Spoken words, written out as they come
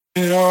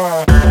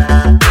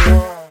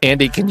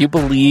Andy, can you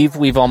believe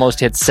we've almost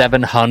hit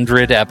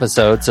 700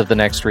 episodes of The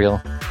Next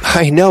Reel?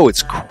 I know,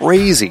 it's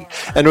crazy.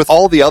 And with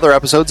all the other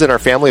episodes in our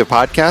family of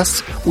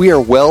podcasts, we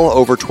are well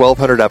over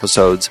 1,200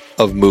 episodes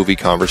of movie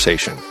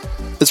conversation.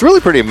 It's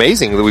really pretty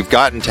amazing that we've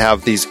gotten to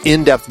have these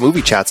in-depth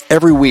movie chats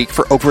every week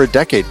for over a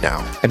decade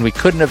now. And we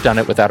couldn't have done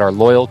it without our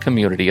loyal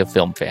community of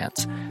film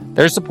fans.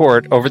 Their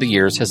support over the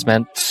years has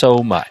meant so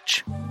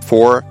much.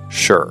 For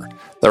sure.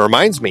 That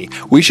reminds me,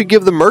 we should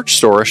give the merch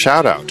store a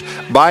shout out.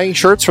 Buying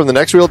shirts from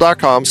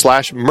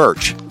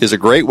thenextreel.com/merch is a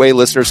great way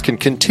listeners can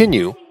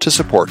continue to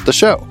support the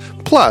show.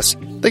 Plus,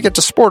 they get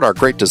to sport our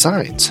great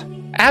designs.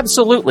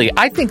 Absolutely.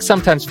 I think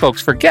sometimes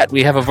folks forget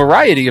we have a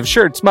variety of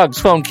shirts, mugs,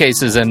 phone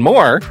cases, and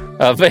more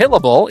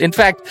available. In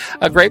fact,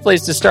 a great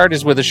place to start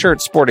is with a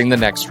shirt sporting the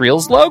Next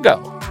Reel's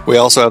logo. We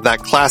also have that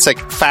classic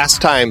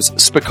Fast Times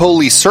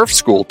Spicoli Surf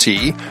School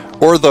tee,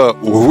 or the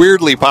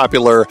weirdly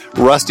popular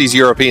Rusty's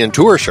European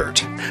Tour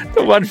shirt.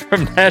 The one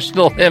from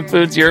National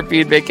Lampoon's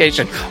European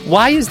Vacation.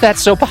 Why is that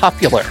so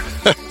popular?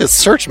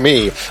 Search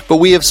me, but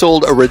we have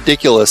sold a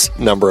ridiculous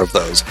number of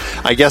those.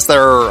 I guess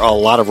there are a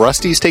lot of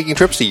Rustys taking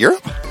trips to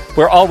Europe?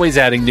 We're always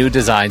adding new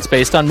designs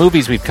based on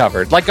movies we've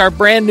covered, like our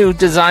brand new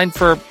design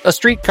for a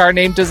streetcar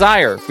named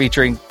Desire,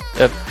 featuring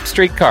a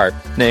streetcar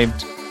named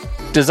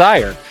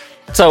Desire.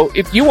 So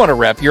if you want to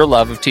rep your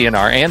love of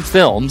TNR and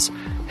films,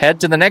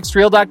 head to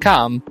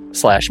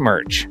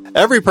thenextreel.com/merch.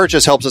 Every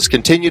purchase helps us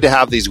continue to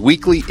have these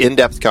weekly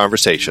in-depth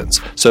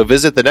conversations. So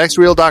visit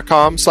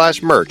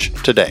thenextreel.com/merch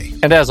today.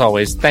 And as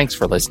always, thanks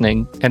for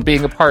listening and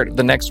being a part of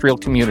the Next Reel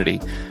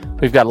community.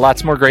 We've got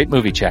lots more great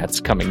movie chats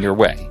coming your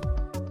way.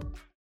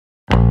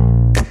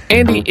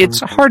 Andy,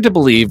 it's hard to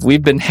believe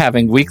we've been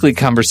having weekly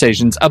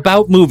conversations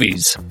about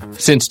movies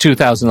since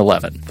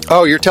 2011.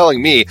 Oh, you're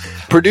telling me.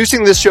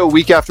 Producing this show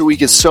week after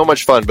week is so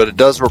much fun, but it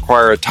does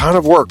require a ton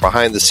of work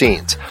behind the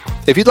scenes.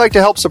 If you'd like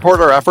to help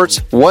support our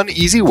efforts, one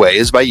easy way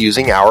is by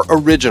using our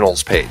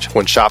Originals page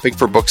when shopping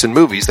for books and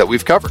movies that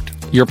we've covered.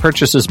 Your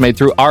purchases made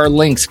through our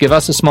links give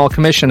us a small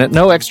commission at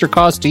no extra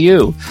cost to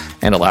you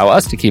and allow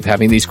us to keep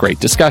having these great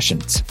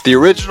discussions. The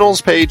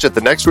Originals page at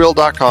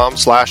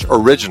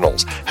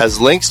thenextreel.com/originals has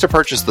links to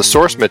purchase the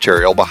source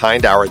material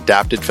behind our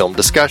adapted film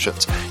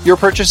discussions. Your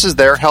purchases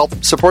there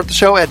help support the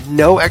show at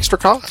no extra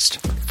cost.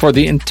 For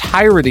the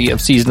entirety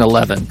of Season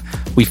 11,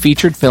 we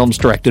featured films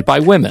directed by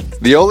women.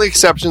 The only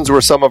exceptions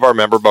were some of our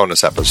member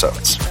bonus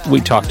episodes. We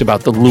talked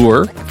about The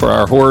Lure for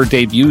our Horror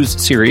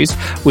Debuts series,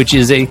 which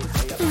is a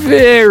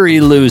very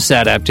loose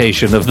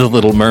adaptation of The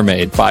Little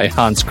Mermaid by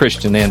Hans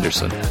Christian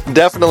Andersen.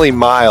 Definitely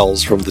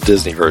miles from the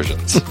Disney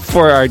versions.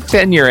 For our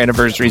 10-year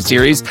anniversary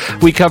series,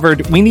 we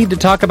covered We Need to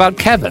Talk About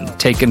Kevin,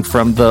 taken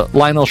from the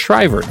Lionel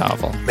Shriver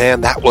novel.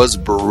 Man, that was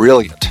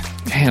brilliant.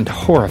 And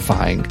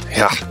horrifying.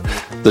 Yeah.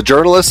 The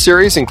Journalist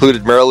series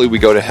included Merrily We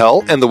Go to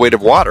Hell and The Weight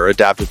of Water,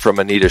 adapted from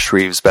Anita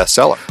Shreve's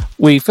bestseller.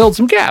 We filled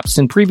some gaps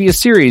in previous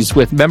series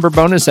with member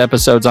bonus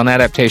episodes on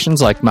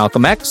adaptations like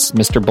Malcolm X,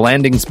 Mr.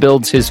 Blandings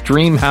Builds His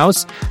Dream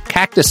House,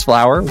 Cactus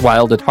Flower,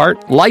 Wild at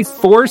Heart, Life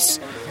Force,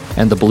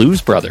 and The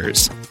Blues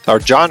Brothers. Our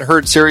John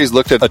Hurd series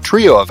looked at a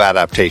trio of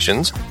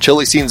adaptations: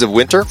 Chilly Scenes of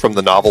Winter from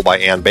the novel by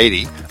Ann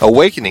Beatty,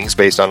 Awakenings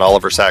based on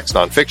Oliver Sacks'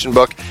 nonfiction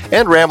book,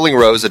 and Rambling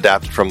Rose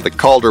adapted from the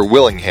Calder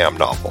Willingham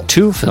novel.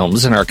 2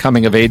 films in our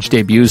coming-of-age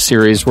debut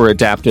series were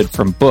adapted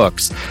from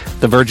books: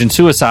 The Virgin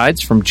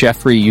Suicides from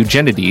Jeffrey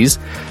Eugenides,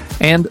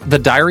 and The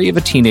Diary of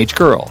a Teenage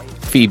Girl,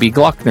 Phoebe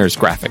Glockner's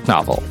graphic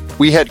novel.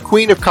 We had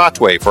Queen of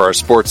Katwe for our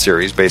sports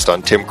series based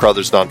on Tim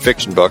Crothers'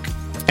 nonfiction book.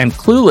 And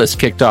Clueless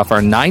kicked off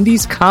our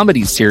 90s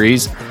comedy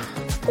series,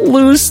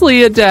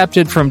 loosely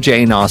adapted from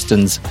Jane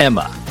Austen's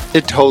Emma.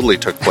 It totally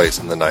took place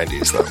in the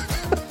 90s, though.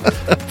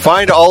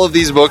 Find all of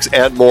these books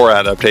and more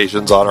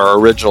adaptations on our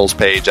Originals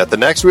page at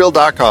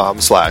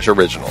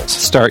thenextreel.com/originals.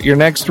 Start your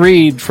next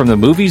read from the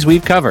movies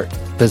we've covered.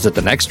 Visit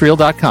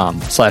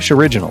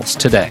thenextreel.com/originals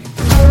today.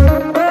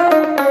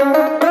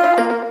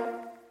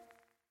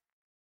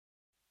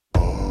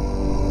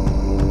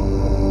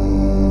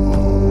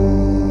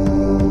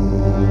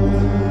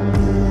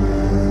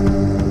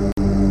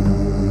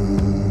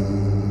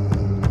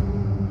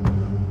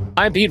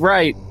 I'm Pete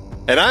Wright.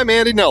 And I'm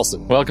Andy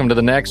Nelson. Welcome to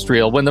The Next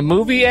Reel. When the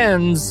movie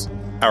ends,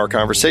 our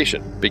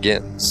conversation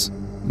begins.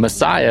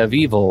 Messiah of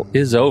Evil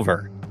is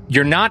over.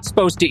 You're not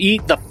supposed to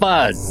eat the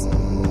fuzz.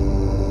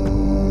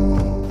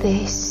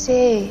 They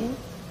say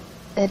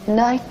that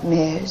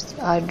nightmares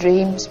are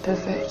dreams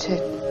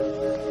perverted.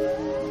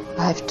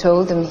 I've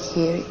told them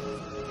here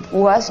it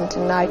wasn't a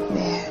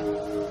nightmare.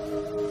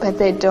 But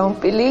they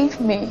don't believe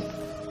me.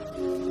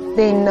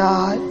 They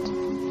nod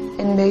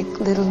and make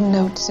little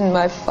notes in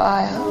my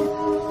file.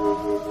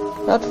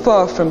 Not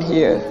far from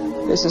here,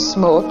 there's a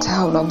small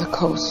town on the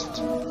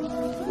coast.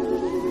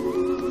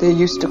 They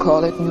used to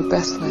call it New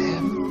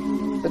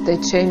Bethlehem, but they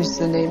changed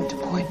the name to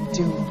Point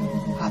Dune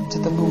after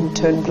the moon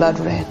turned blood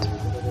red.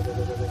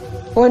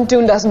 Point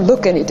Dune doesn't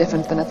look any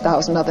different than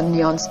 1,000 other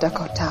neon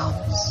stucco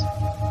towns.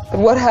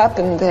 But what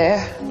happened there,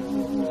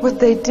 what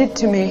they did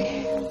to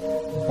me,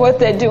 what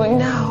they're doing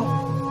now.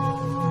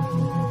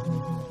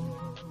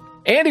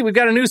 Andy, we've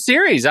got a new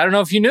series. I don't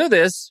know if you knew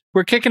this.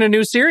 We're kicking a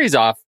new series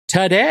off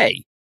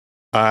today.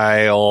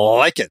 I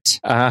like it.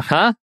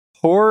 Uh-huh.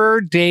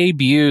 Horror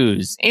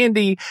debuts.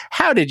 Andy,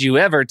 how did you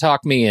ever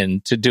talk me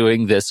into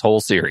doing this whole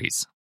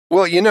series?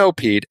 Well, you know,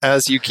 Pete,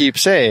 as you keep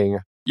saying,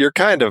 you're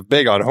kind of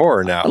big on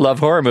horror now. I love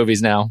horror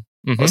movies now.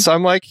 Mm-hmm. So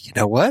I'm like, you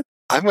know what?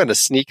 I'm going to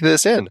sneak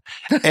this in.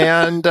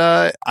 And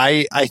I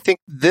think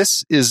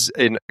this is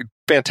a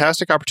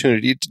fantastic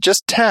opportunity to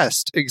just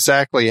test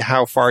exactly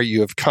how far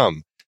you have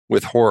come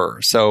with horror.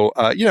 So,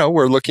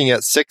 we're looking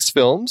at 6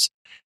 films,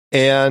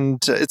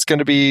 and it's going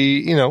to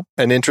be,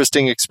 an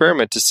interesting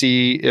experiment to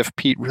see if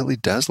Pete really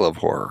does love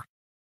horror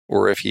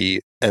or if he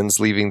ends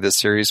leaving this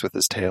series with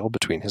his tail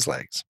between his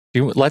legs.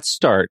 Let's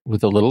start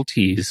with a little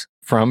tease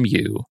from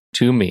you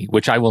to me,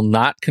 which I will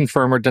not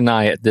confirm or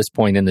deny at this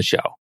point in the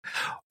show.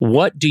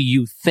 What do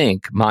you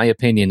think my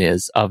opinion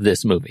is of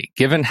this movie,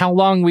 given how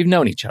long we've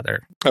known each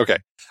other? Okay.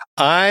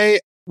 I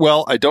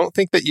don't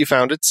think that you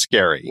found it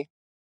scary.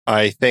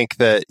 I think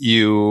that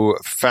you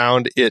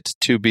found it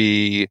to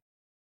be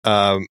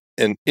an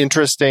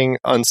interesting,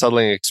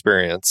 unsettling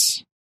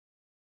experience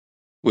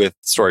with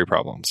story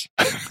problems.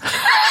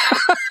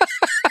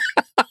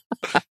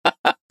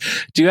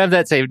 Do you have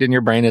that saved in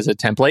your brain as a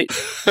template?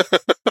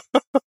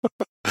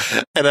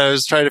 And I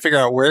was trying to figure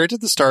out, where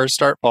did the stars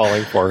start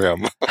falling for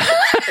him?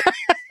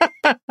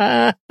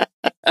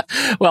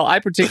 Well, I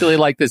particularly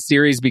like this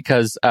series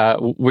because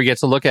we get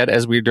to look at,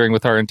 as we're doing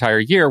with our entire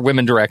year,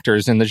 women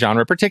directors in the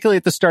genre, particularly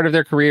at the start of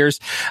their careers.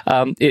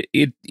 The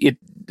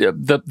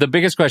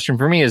biggest question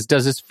for me is,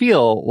 does this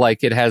feel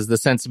like it has the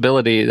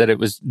sensibility that it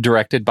was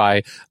directed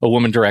by a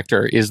woman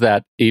director? Is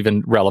that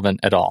even relevant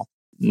at all?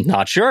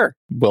 Not sure.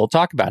 We'll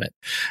talk about it.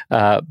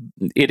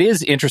 It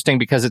is interesting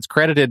because it's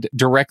credited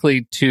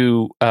directly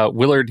to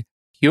Willard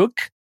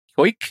Huyck.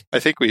 I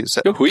think we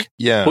said Huyck.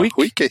 Yeah,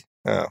 Huyck.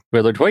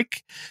 Willard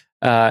Huyck.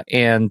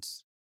 And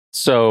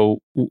so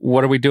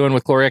what are we doing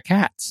with Gloria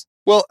Katz?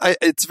 Well,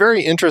 it's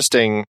very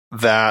interesting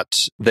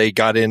that they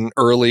got in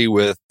early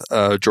with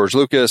George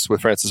Lucas, with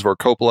Francis Ford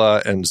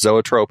Coppola and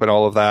Zoetrope and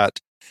all of that.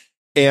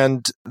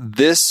 And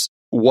this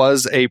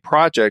was a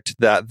project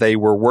that they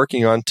were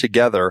working on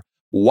together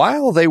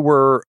while they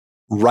were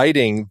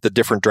writing the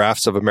different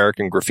drafts of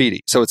American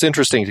Graffiti. So it's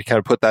interesting to kind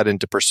of put that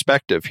into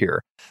perspective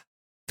here.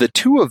 The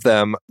two of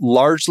them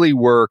largely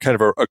were kind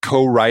of a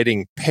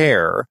co-writing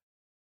pair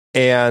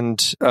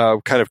and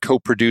kind of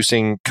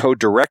co-producing,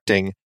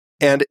 co-directing.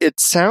 And it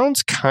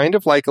sounds kind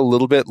of like a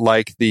little bit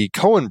like the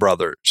Coen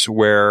brothers,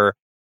 where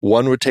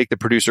one would take the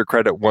producer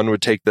credit, one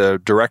would take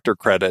the director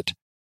credit,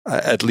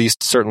 at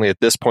least certainly at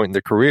this point in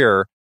the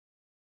career,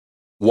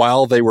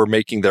 while they were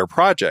making their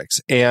projects.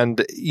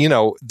 And,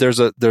 there's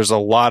a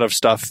lot of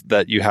stuff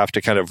that you have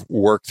to kind of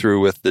work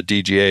through with the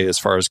DGA as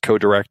far as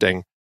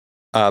co-directing.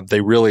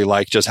 They really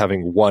like just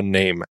having one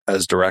name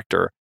as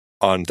director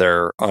on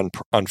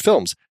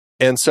films.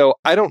 And so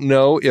I don't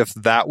know if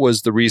that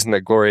was the reason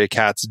that Gloria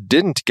Katz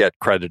didn't get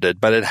credited,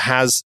 but it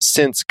has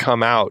since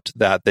come out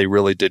that they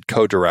really did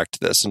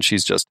co-direct this, and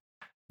she's just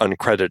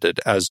uncredited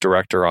as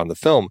director on the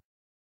film.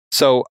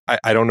 So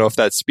I don't know if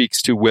that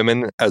speaks to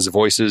women as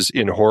voices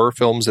in horror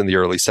films in the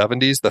early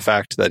 70s, the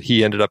fact that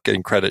he ended up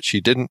getting credit, she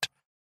didn't,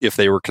 if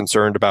they were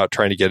concerned about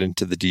trying to get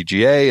into the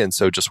DGA, and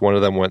so just one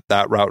of them went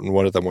that route and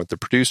one of them went the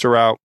producer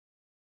route.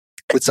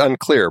 It's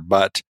unclear,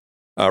 but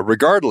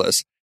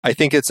regardless, I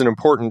think it's an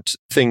important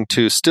thing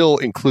to still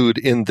include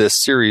in this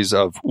series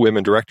of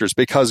women directors,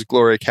 because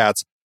Gloria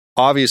Katz,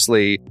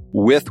 obviously,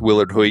 with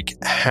Willard Huyck,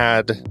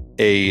 had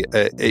a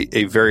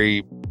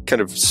very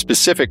kind of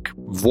specific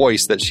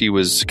voice that she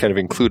was kind of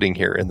including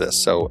here in this.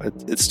 So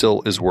it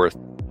still is worth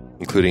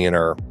including in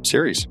our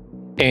series.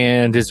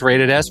 And it's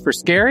rated S for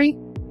scary?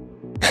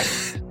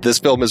 This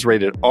film is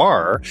rated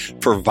R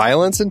for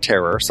violence and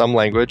terror, some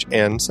language,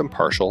 and some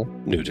partial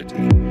nudity.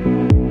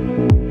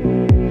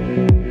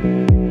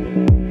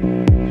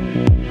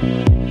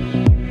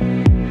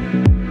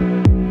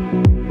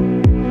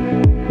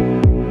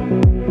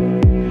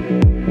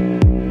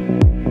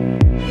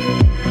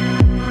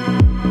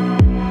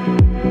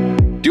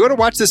 Do you want to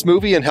watch this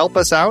movie and help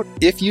us out?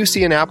 If you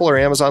see an Apple or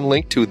Amazon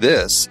link to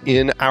this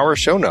in our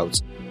show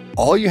notes,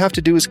 all you have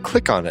to do is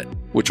click on it,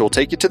 which will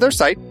take you to their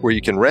site where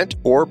you can rent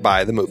or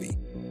buy the movie.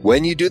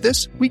 When you do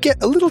this, we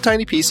get a little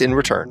tiny piece in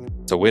return.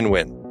 It's a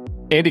win-win.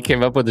 Andy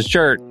came up with a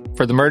shirt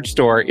for the merch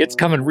store. It's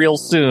coming real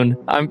soon.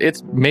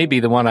 It's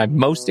maybe the one I'm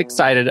most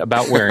excited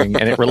about wearing,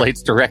 and it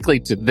relates directly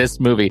to this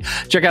movie.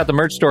 Check out the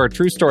merch store at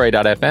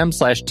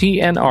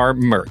truestory.fm/TNR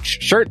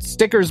merch. Shirts,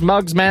 stickers,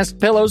 mugs, masks,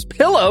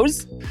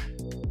 pillows.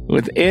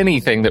 With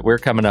anything that we're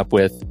coming up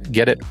with,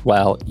 get it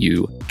while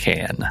you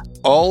can.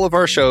 All of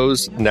our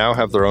shows now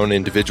have their own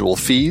individual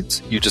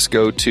feeds. You just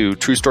go to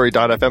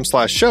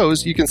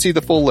truestory.fm/shows. You can see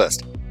the full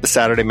list. The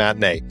Saturday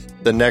Matinee,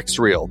 the Next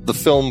Reel, the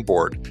Film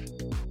Board,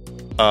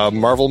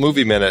 Marvel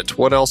Movie Minute.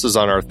 What else is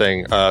on our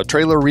thing?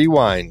 Trailer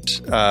Rewind.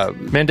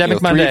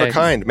 Mandemic Monday. Three of a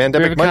Kind.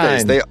 Mandemic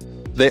Mondays.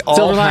 They all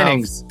Silver have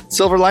Linings.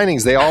 Silver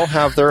Linings. They all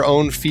have their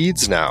own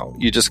feeds now.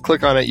 You just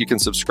click on it. You can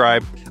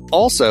subscribe.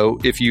 Also,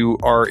 if you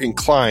are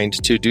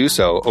inclined to do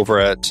so over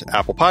at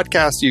Apple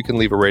Podcasts, you can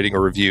leave a rating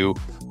or review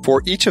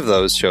for each of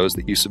those shows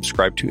that you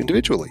subscribe to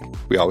individually.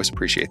 We always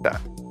appreciate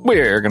that.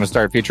 We're going to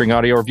start featuring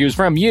audio reviews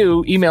from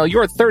you. Email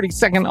your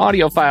 30-second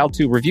audio file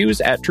to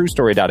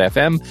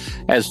reviews@truestory.fm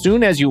as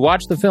soon as you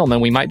watch the film,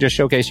 and we might just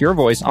showcase your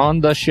voice on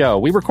the show.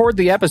 We record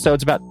the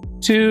episodes about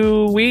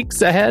 2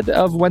 weeks ahead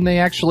of when they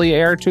actually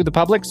air to the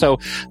public, so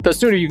the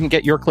sooner you can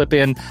get your clip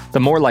in,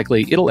 the more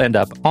likely it'll end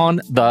up on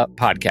the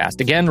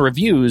podcast. Again,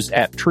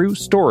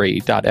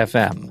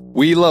 reviews@truestory.fm.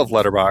 We love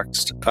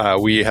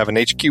Letterboxd. We have an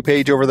HQ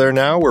page over there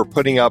now. We're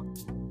putting up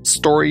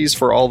stories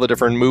for all the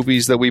different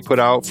movies that we put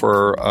out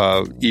for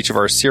each of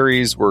our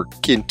series. We're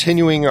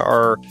continuing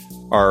our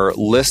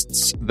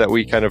lists that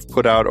we kind of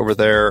put out over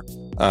there,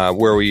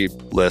 where we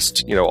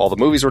list, all the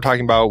movies we're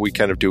talking about. We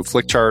kind of do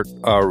Flickchart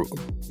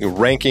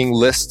ranking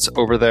lists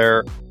over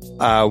there.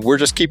 We're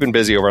just keeping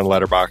busy over on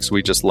Letterboxd.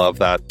 We just love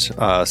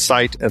that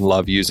site and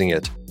love using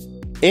it.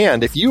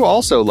 And if you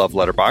also love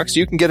Letterboxd,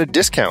 you can get a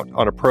discount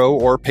on a pro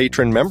or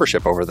patron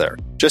membership over there.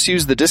 Just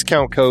use the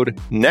discount code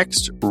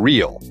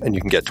NEXTREEL and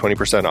you can get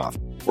 20% off.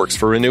 Works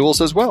for renewals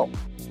as well.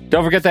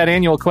 Don't forget that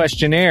annual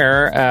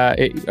questionnaire.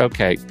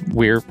 Okay,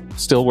 we're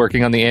still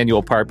working on the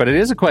annual part, but it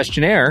is a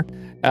questionnaire.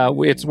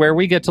 It's where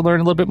we get to learn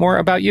a little bit more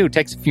about you. It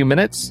takes a few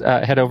minutes.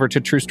 Head over to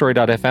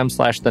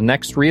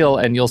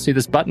truestory.fm/thenextreel, and you'll see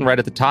this button right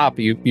at the top.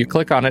 You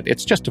click on it.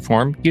 It's just a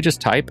form. You just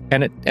type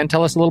and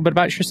tell us a little bit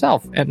about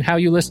yourself and how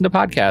you listen to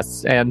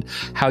podcasts and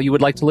how you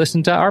would like to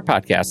listen to our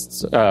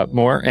podcasts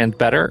more and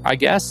better, I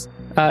guess.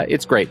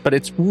 It's great, but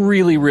it's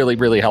really, really,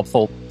 really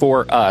helpful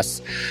for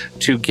us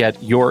to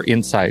get your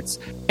insights.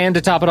 And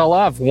to top it all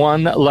off,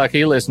 one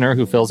lucky listener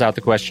who fills out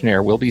the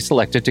questionnaire will be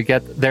selected to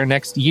get their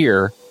next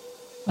year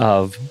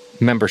of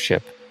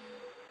membership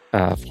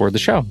for the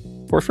show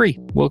for free.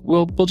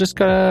 We'll just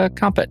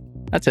comp it.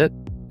 That's it.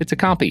 It's a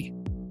compy.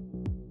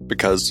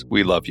 Because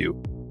we love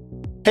you.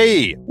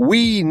 Hey,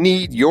 we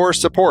need your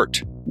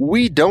support.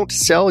 We don't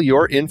sell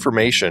your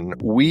information.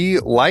 We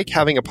like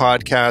having a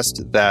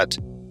podcast that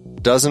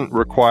doesn't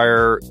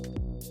require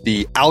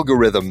the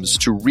algorithms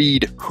to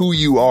read who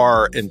you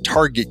are and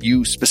target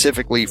you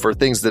specifically for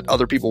things that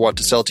other people want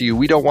to sell to you.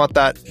 We don't want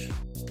that,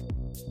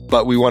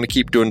 but we want to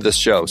keep doing this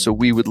show. So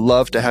we would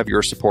love to have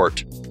your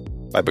support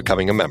by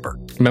becoming a member.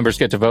 Members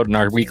get to vote in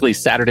our weekly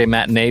Saturday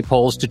matinee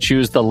polls to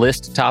choose the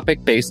list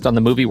topic based on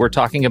the movie we're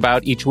talking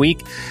about each week.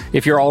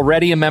 If you're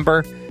already a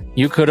member,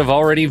 you could have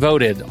already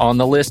voted on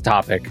the list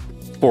topic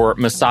for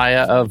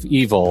Messiah of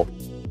Evil.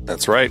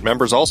 That's right.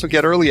 Members also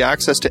get early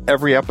access to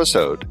every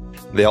episode.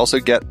 They also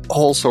get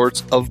all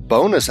sorts of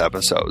bonus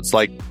episodes,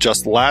 like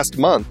just last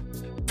month,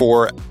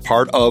 for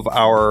part of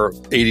our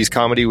 80s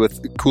comedy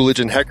with Coolidge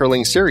and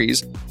Heckerling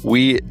series,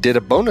 we did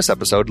a bonus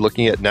episode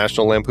looking at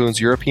National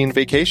Lampoon's European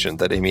Vacation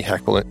that Amy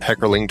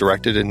Heckerling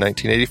directed in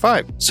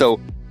 1985.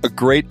 So a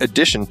great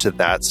addition to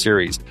that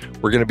series.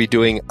 We're going to be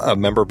doing a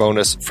member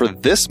bonus for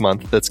this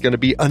month that's going to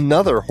be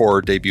another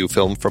horror debut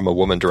film from a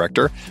woman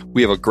director.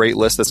 We have a great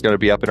list that's going to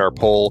be up in our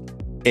poll,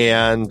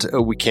 and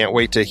we can't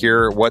wait to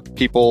hear what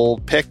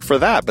people pick for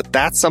that. But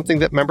that's something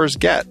that members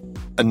get.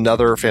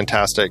 Another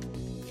fantastic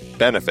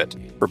benefit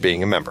for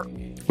being a member.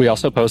 We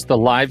also post the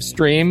live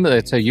stream.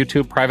 It's a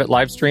YouTube private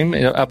live stream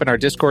up in our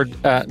Discord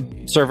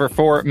server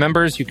for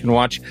members. You can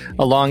watch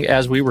along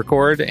as we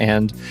record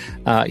and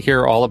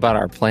hear all about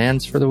our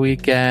plans for the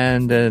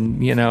weekend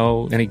and,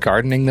 any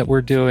gardening that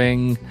we're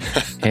doing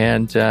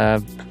and,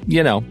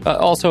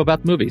 also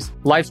about the movies.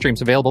 Live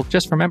streams available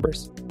just for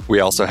members.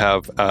 We also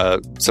have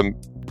some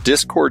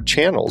Discord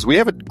channels. We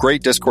have a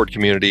great Discord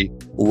community,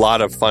 a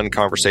lot of fun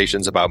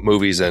conversations about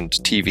movies and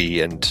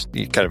TV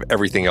and kind of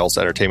everything else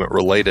entertainment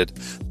related.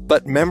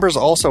 But members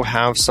also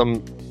have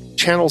some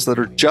channels that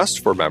are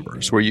just for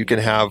members where you can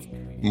have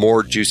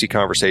more juicy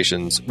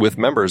conversations with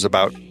members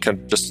about kind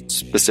of just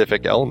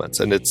specific elements.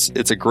 And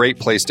it's a great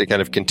place to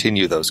kind of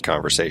continue those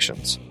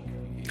conversations.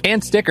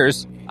 And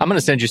stickers. I'm going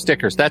to send you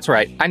stickers. That's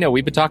right. I know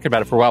we've been talking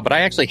about it for a while, but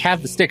I actually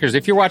have the stickers.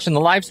 If you're watching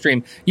the live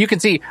stream, you can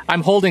see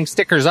I'm holding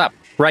stickers up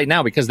right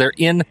now because they're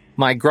in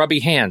my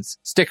grubby hands.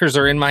 Stickers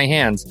are in my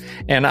hands.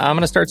 And I'm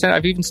going to start sending.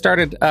 I've even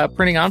started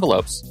printing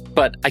envelopes,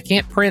 but I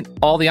can't print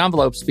all the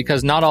envelopes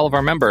because not all of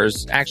our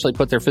members actually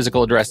put their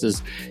physical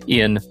addresses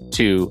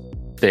into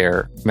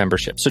their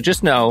membership. So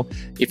just know,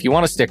 if you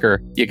want a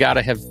sticker, you got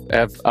to have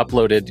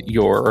uploaded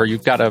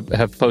you've got to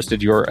have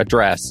posted your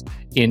address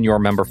in your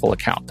Memberful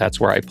account. That's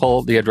where I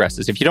pull the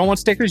addresses. If you don't want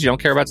stickers, you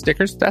don't care about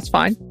stickers, that's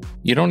fine.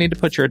 You don't need to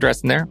put your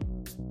address in there.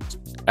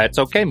 That's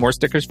okay. More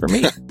stickers for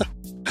me.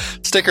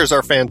 Stickers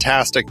are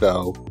fantastic,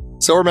 though.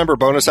 So remember,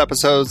 bonus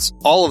episodes,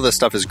 all of this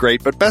stuff is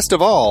great, but best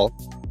of all,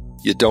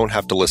 you don't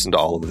have to listen to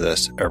all of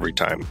this every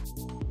time.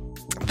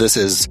 This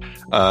is,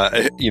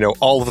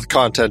 all of the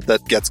content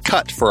that gets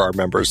cut for our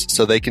members,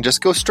 so they can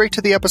just go straight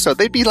to the episode.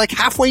 They'd be like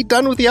halfway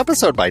done with the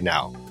episode by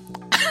now.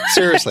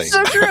 Seriously.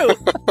 So true.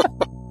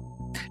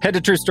 Head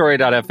to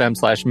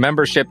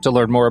truestory.fm/membership to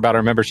learn more about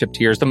our membership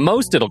tiers. The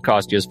most it'll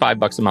cost you is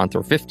 $5 a month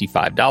or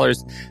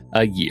 $55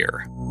 a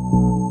year.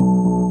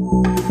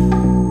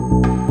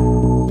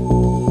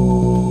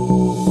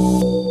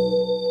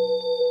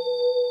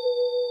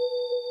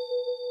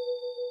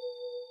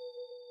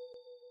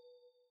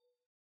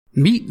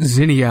 Meet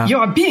Zinnia. You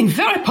are being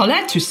very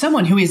polite to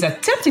someone who is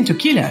attempting to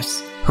kill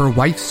us. Her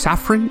wife,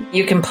 Saffron.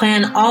 You can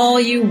plan all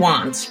you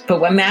want,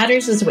 but what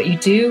matters is what you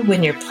do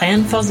when your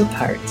plan falls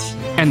apart.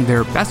 And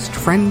their best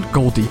friend,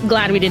 Goldie.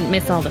 Glad we didn't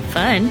miss all the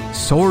fun.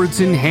 Swords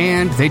in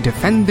hand, they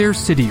defend their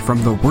city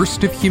from the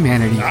worst of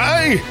humanity.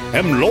 I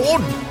am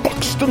Lord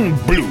Buxton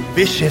Blue.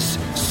 Vicious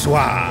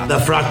Suave. The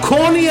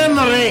Fraconian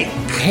Ring.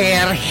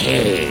 Herr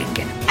Haig.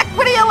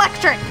 Equity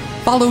Electric.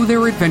 Follow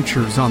their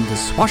adventures on the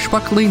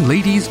Swashbuckling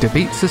Ladies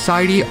Debate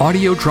Society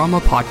audio drama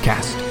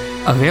podcast.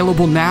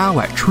 Available now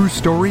at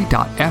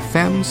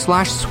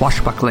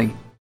truestory.fm/swashbuckling.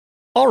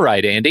 All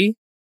right, Andy.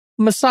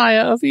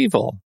 Messiah of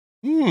Evil.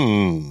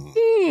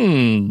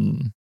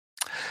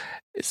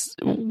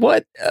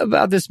 What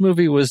about this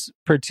movie was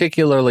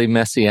particularly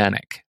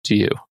messianic to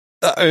you?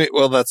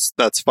 Well, that's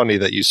funny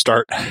that you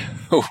start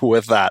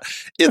with that.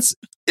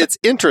 It's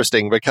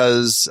interesting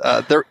because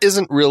there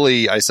isn't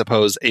really, I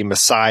suppose, a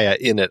Messiah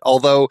in it,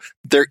 although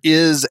there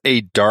is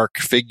a dark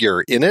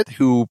figure in it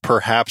who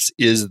perhaps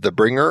is the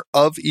bringer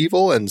of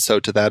evil, and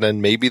so to that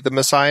end, maybe the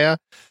Messiah.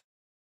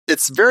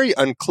 It's very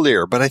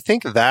unclear, but I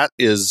think that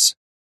is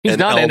He's an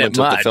not element in it of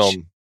much. the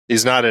film.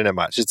 He's not in it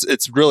much.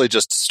 It's really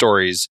just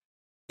stories,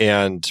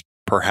 and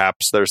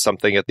perhaps there's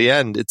something at the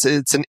end. It's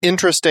an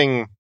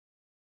interesting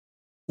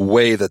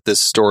way that this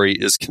story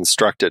is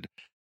constructed.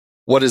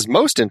 What is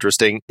most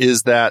interesting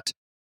is that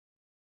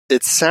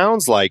it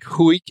sounds like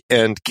Huyck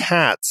and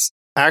Katz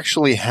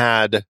actually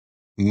had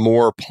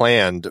more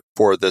planned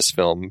for this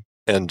film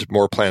and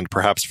more planned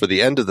perhaps for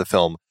the end of the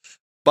film.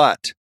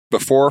 But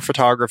before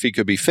photography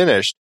could be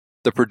finished,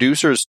 the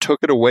producers took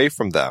it away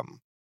from them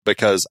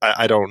because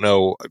I don't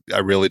know. I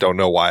really don't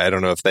know why. I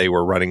don't know if they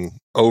were running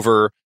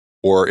over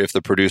or if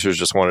the producers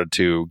just wanted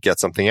to get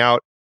something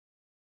out.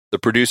 The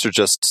producer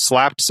just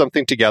slapped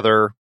something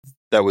together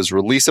that was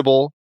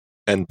releasable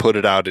and put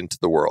it out into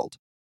the world.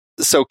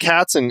 So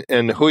Katz and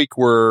Huyck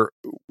were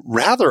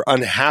rather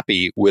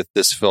unhappy with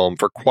this film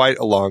for quite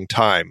a long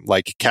time.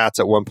 Like Katz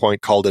at one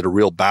point called it a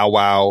real bow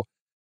wow.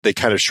 They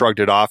kind of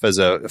shrugged it off as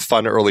a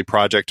fun early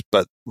project,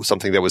 but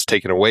something that was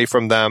taken away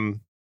from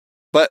them.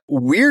 But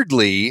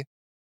weirdly,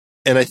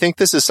 and I think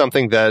this is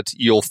something that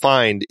you'll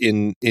find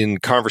in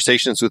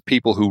conversations with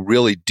people who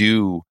really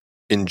do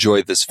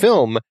enjoy this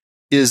film,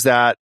 is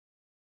that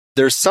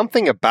there's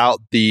something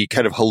about the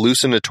kind of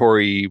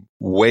hallucinatory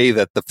way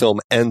that the film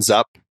ends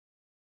up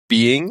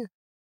being,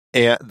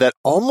 and that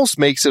almost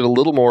makes it a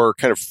little more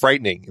kind of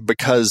frightening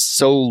because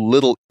so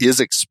little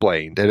is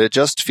explained. And it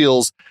just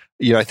feels,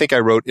 I think I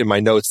wrote in my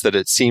notes that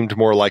it seemed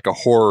more like a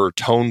horror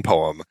tone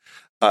poem.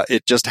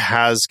 It just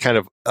has kind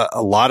of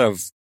a lot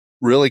of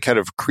really kind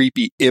of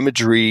creepy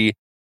imagery,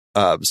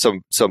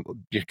 some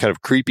kind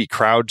of creepy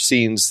crowd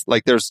scenes.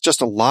 Like there's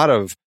just a lot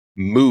of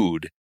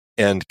mood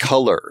and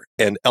color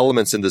and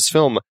elements in this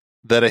film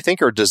that I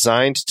think are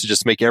designed to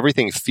just make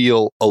everything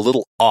feel a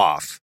little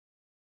off.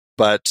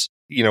 But,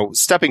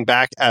 stepping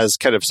back as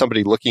kind of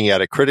somebody looking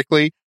at it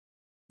critically,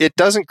 it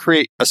doesn't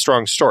create a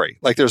strong story.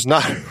 Like there's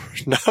not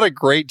a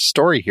great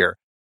story here.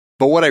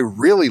 But what I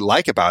really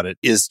like about it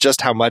is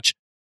just how much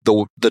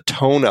the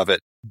tone of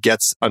it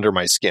gets under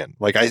my skin.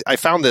 Like I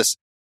found this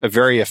a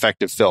very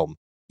effective film,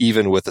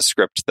 even with a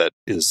script that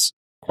is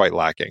quite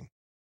lacking.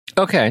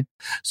 Okay.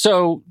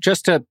 So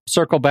just to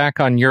circle back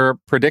on your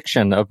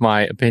prediction of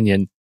my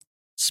opinion,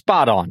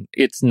 spot on.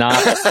 It's not.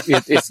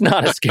 It's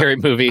not a scary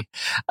movie.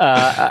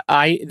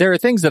 There are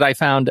things that I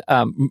found.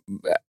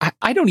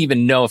 I don't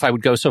even know if I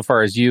would go so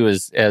far as you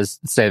as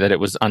say that it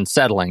was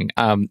unsettling.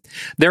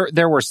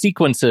 There were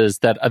sequences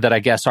that I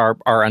guess are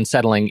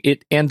unsettling.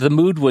 And the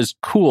mood was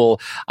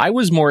cool. I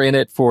was more in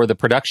it for the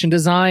production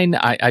design.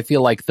 I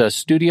feel like the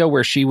studio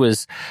where she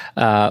was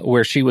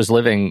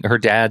living, her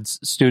dad's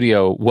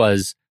studio,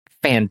 was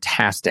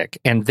fantastic.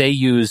 And they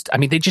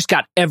just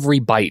got every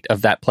bite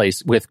of that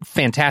place with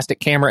fantastic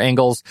camera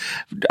angles,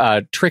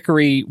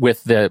 trickery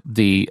with the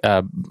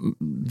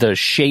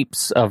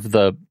shapes of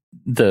the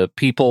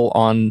people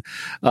on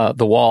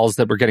the walls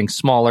that were getting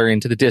smaller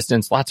into the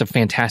distance. Lots of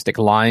fantastic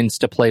lines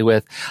to play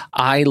with.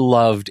 I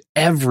loved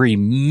every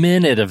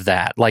minute of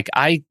that. Like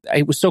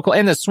it was so cool.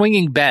 And the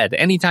swinging bed.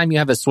 Anytime you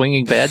have a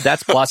swinging bed,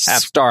 that's plus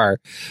half star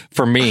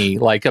for me.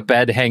 Like a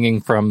bed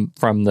hanging from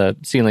the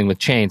ceiling with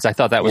chains. I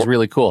thought that was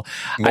really cool.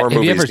 More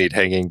movies need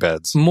hanging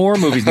beds. More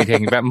movies need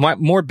hanging beds.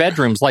 More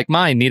bedrooms like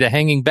mine need a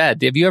hanging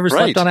bed. Have you ever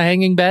slept on a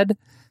hanging bed?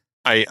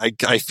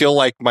 I feel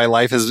like my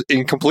life is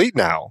incomplete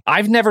now.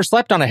 I've never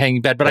slept on a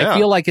hanging bed, but I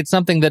feel like it's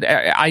something that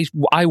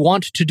I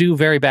want to do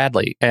very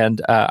badly,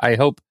 and I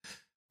hope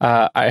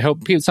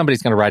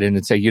somebody's going to write in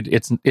and say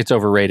it's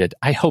overrated.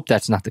 I hope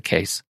that's not the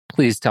case.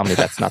 Please tell me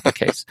that's not the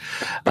case.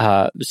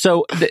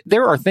 So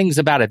there are things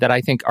about it that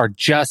I think are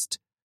just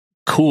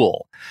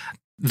cool.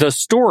 The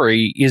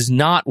story is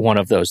not one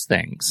of those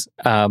things.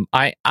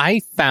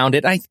 I found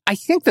it. I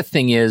think the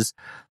thing is,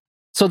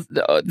 so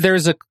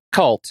there's a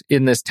cult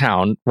in this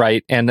town,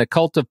 right? And a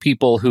cult of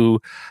people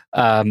who,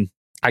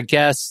 I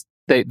guess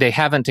they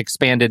haven't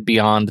expanded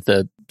beyond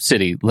the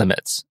city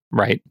limits,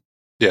 right?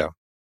 Yeah.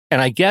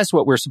 And I guess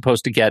what we're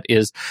supposed to get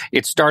is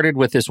it started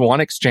with this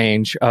one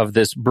exchange of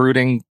this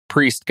brooding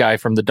priest guy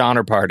from the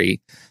Donner Party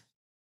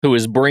who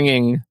is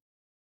bringing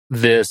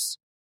this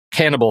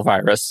cannibal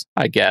virus,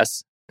 I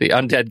guess, the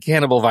undead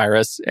cannibal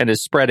virus, and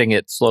is spreading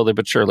it slowly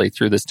but surely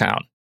through this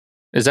town.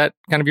 Is that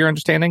kind of your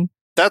understanding?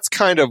 That's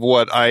kind of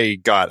what I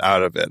got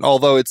out of it.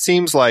 Although it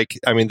seems like,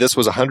 I mean, this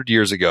was 100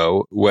 years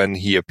ago when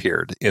he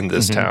appeared in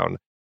this town.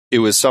 It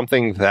was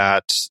something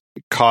that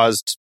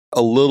caused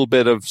a little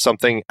bit of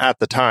something at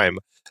the time.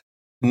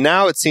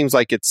 Now it seems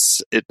like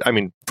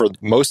for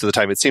most of the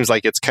time, it seems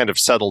like it's kind of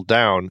settled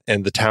down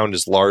and the town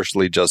is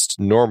largely just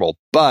normal.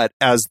 But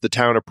as the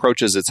town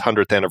approaches its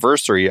 100th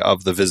anniversary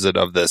of the visit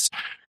of this,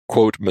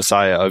 quote,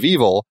 Messiah of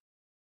Evil,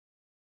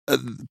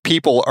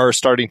 people are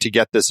starting to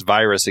get this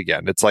virus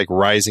again. It's like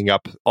rising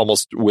up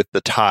almost with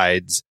the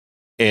tides.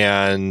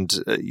 And,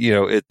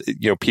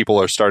 people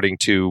are starting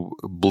to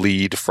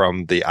bleed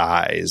from the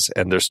eyes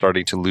and they're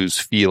starting to lose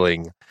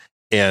feeling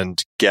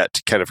and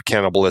get kind of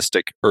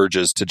cannibalistic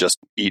urges to just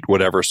eat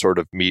whatever sort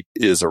of meat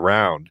is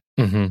around.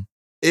 You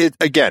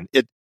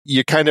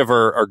kind of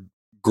are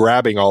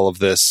grabbing all of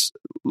this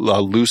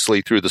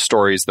loosely through the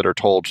stories that are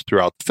told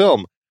throughout the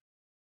film.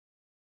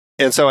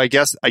 And so I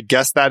guess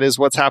that is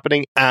what's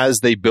happening as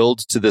they build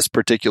to this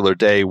particular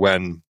day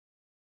when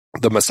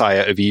the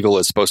Messiah of Evil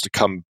is supposed to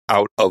come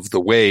out of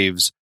the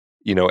waves.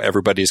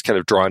 Everybody's kind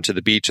of drawn to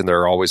the beach and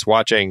they're always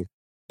watching.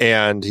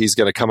 And he's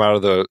going to come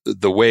out of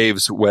the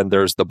waves when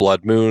there's the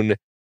blood moon,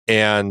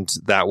 and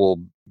that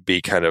will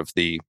be kind of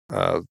the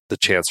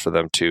chance for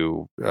them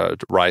to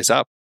rise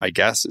up, I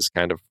guess, is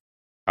kind of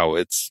how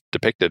it's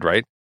depicted,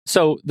 right?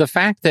 So the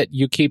fact that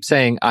you keep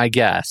saying "I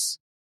guess"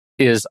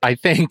 is, I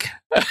think,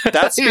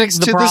 that speaks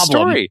to the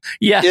story.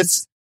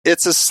 Yes,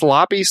 it's a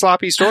sloppy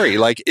story.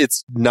 Like,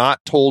 it's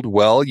not told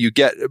well.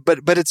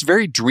 But it's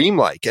very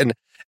dreamlike.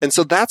 And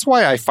so that's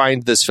why I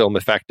find this film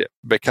effective,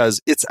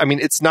 because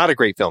it's not a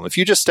great film. If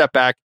you just step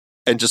back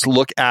and just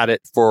look at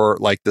it for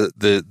like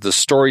the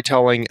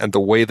storytelling and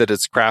the way that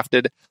it's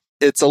crafted,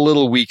 it's a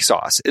little weak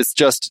sauce. It's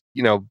just,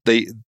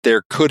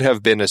 there could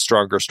have been a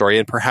stronger story,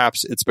 and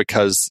perhaps it's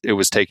because it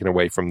was taken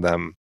away from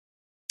them.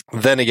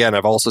 Then again,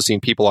 I've also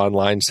seen people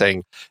online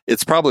saying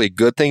it's probably a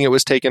good thing it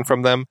was taken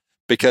from them,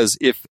 because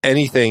if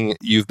anything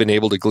you've been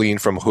able to glean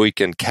from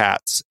Huyck and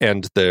Katz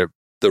and the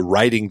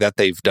writing that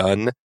they've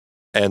done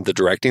and the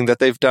directing that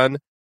they've done,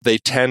 they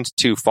tend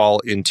to fall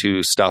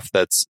into stuff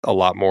that's a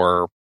lot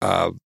more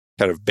kind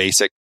of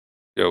basic,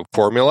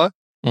 formula.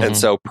 And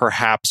so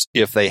perhaps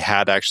if they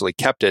had actually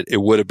kept it,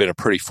 it would have been a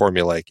pretty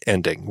formulaic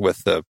ending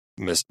with the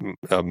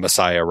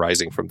Messiah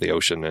rising from the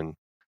ocean and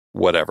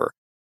whatever.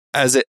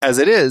 As it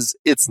is,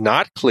 it's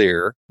not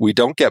clear. We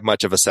don't get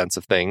much of a sense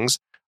of things.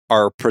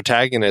 Our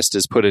protagonist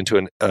is put into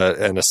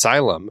an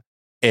asylum,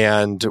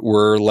 and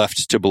we're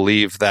left to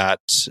believe that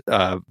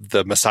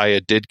the Messiah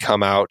did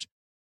come out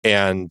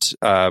and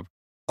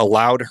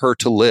allowed her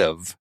to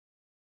live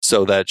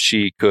so that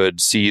she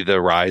could see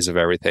the rise of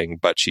everything.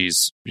 But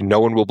no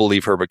one will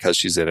believe her because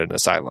she's in an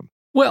asylum.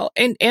 Well,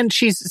 and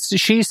she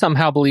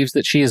somehow believes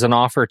that she is an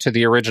offer to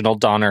the original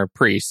Donner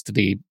priest,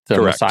 the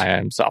Messiah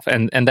himself.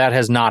 And that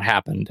has not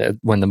happened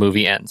when the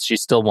movie ends.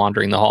 She's still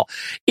wandering the hall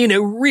in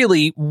a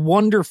really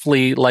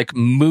wonderfully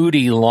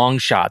moody long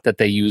shot that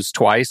they use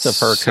twice of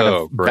her kind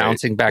of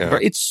bouncing back. Yeah.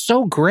 It's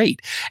so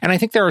great. And I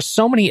think there are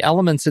so many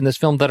elements in this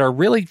film that are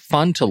really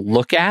fun to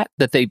look at,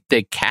 that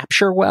they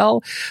capture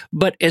well.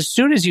 But as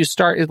soon as you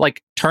start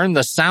turn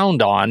the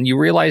sound on, you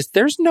realize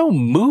there's no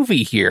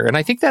movie here. And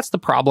I think that's the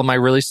problem I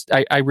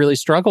really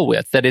struggle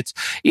with, that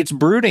it's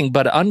brooding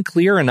but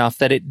unclear enough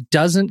that it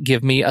doesn't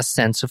give me a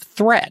sense of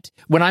threat.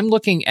 When I'm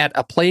looking at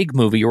a plague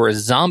movie or a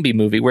zombie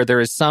movie where there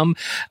is some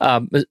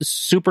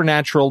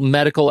supernatural,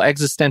 medical,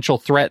 existential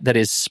threat that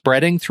is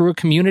spreading through a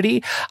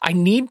community, I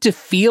need to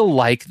feel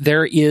like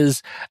there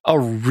is a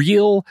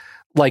real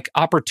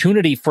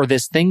opportunity for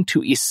this thing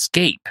to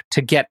escape,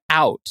 to get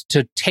out,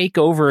 to take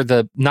over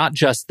not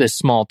just this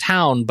small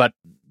town, but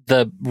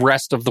the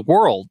rest of the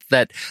world.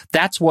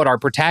 That's what our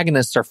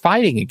protagonists are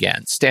fighting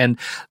against. And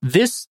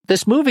this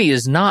movie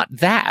is not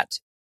that.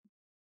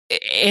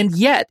 And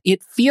yet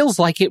it feels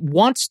like it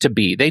wants to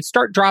be. They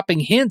start dropping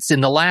hints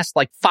in the last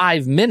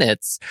 5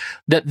 minutes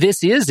that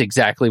this is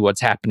exactly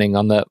what's happening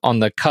on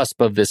the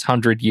cusp of this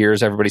 100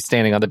 years, everybody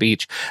standing on the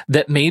beach,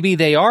 that maybe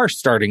they are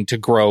starting to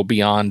grow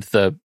beyond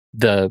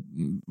the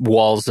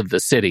walls of the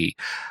city.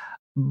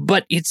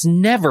 But it's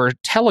never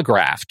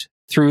telegraphed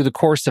through the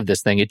course of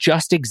this thing. It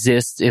just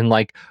exists in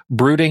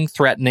brooding,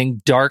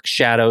 threatening, dark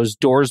shadows,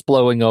 doors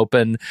blowing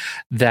open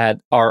that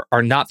are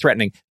not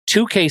threatening.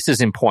 2 cases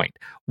in point.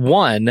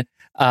 One,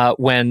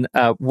 when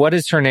what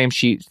is her name?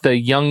 The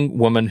young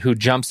woman who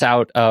jumps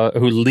out,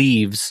 who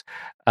leaves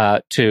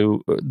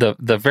to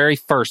the very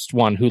first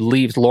one who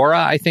leaves, Laura,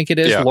 I think it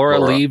is. Yeah, Laura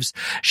leaves.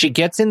 She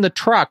gets in the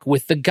truck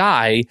with the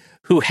guy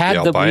who had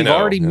we've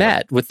already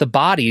met with the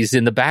bodies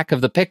in the back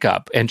of the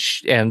pickup, and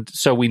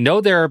so we know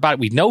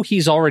we know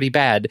he's already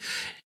bad.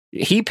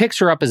 He picks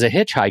her up as a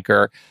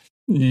hitchhiker.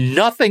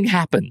 Nothing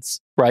happens,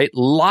 right?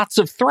 Lots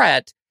of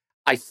threat.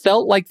 I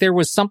felt like there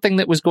was something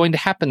that was going to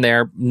happen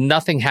there.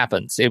 Nothing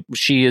happens.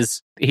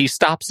 He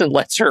stops and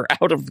lets her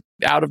out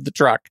of the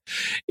truck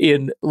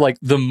in like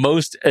the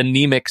most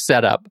anemic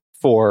setup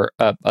for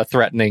a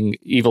threatening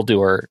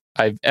evildoer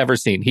I've ever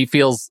seen. He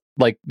feels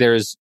like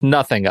there's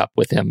nothing up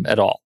with him at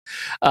all.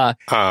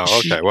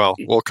 Okay. Well,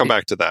 we'll come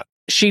back to that.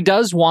 She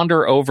does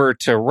wander over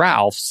to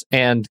Ralph's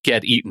and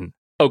get eaten.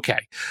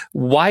 Okay.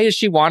 Why is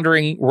she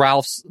wandering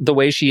Ralph's the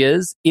way she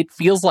is? It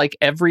feels like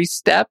every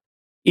step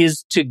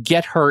is to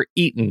get her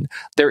eaten.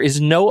 There is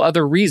no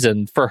other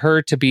reason for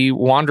her to be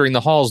wandering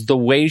the halls the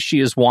way she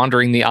is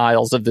wandering the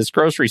aisles of this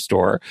grocery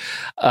store,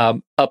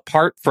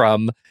 apart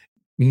from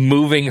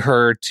moving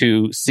her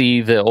to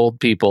see the old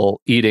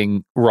people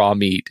eating raw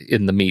meat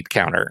in the meat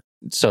counter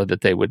so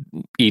that they would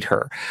eat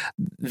her.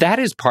 That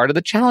is part of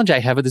the challenge I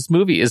have with this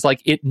movie, is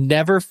like it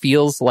never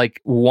feels like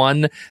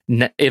one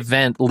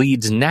event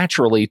leads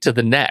naturally to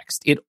the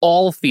next. It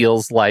all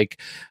feels like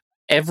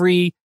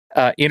every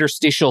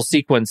interstitial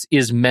sequence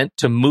is meant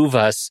to move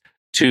us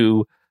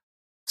to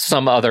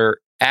some other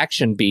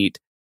action beat,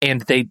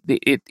 and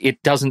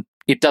it doesn't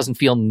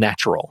feel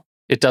natural.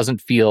 It doesn't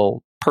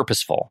feel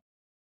purposeful.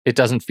 It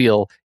doesn't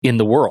feel in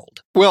the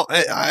world. Well,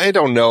 I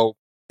don't know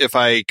if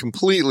I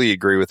completely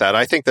agree with that.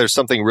 I think there's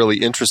something really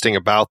interesting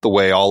about the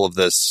way all of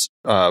this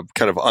kind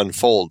of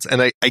unfolds.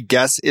 And I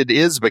guess it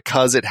is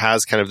because it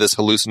has kind of this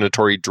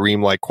hallucinatory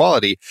dreamlike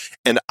quality.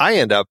 And I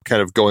end up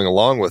kind of going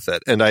along with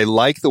it. And I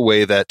like the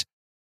way that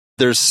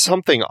there's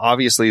something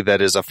obviously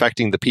that is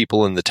affecting the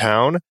people in the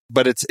town,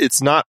 but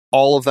it's not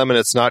all of them, and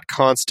it's not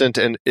constant.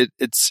 And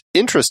it's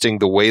interesting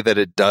the way that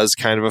it does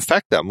kind of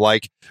affect them.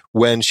 Like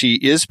when she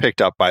is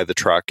picked up by the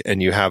truck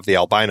and you have the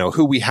albino,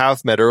 who we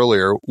have met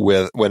earlier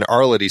with when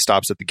Arlety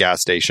stops at the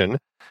gas station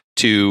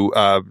to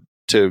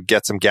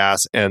get some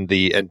gas and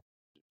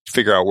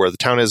figure out where the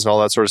town is and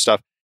all that sort of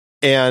stuff.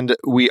 And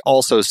we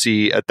also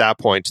see at that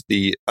point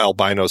the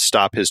albino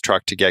stop his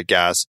truck to get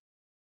gas.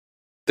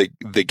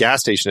 The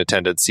gas station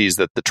attendant sees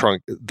that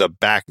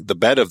the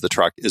bed of the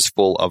truck is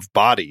full of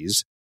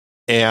bodies,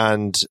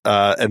 and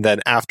then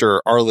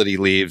after Arlety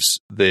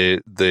leaves,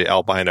 the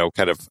albino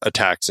kind of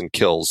attacks and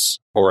kills,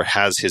 or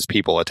has his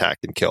people attack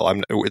and kill.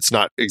 It's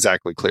not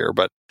exactly clear,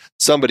 but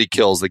somebody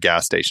kills the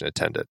gas station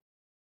attendant.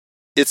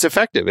 It's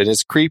effective and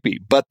it's creepy,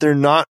 but they're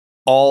not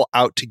all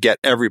out to get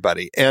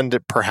everybody, and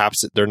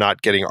perhaps they're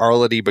not getting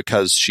Arlety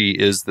because she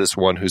is this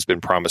one who's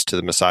been promised to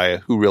the Messiah.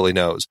 Who really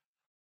knows?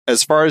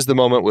 As far as the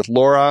moment with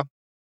Laura,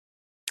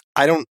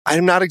 I'm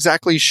not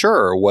exactly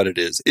sure what it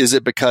is. Is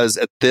it because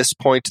at this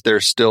point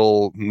they're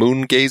still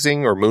moon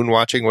gazing or moon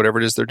watching,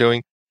 whatever it is they're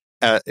doing,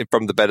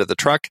 from the bed of the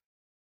truck?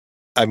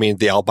 I mean,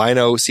 the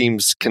albino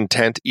seems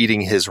content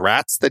eating his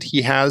rats that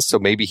he has, so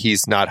maybe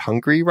he's not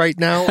hungry right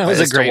now. That was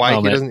a great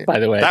moment, by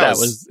the way. That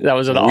was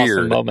an weird,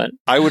 awesome moment.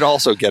 I would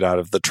also get out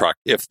of the truck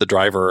if the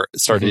driver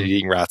started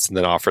eating rats and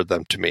then offered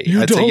them to me.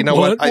 I'd say, you know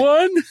what?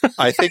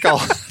 I think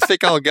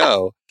I'll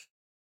go.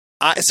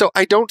 I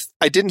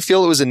didn't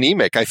feel it was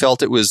anemic. I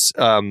felt it was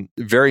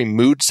very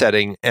mood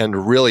setting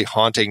and really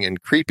haunting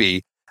and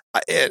creepy.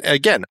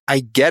 Again, I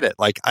get it.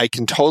 Like, I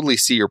can totally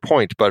see your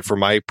point, but from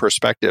my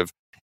perspective,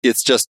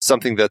 it's just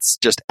something that's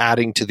just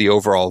adding to the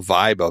overall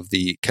vibe of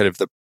the kind of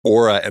the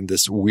aura and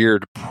this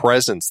weird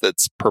presence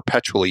that's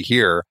perpetually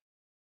here.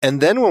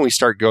 And then when we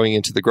start going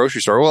into the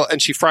grocery store, well,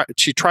 and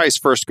she tries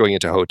first going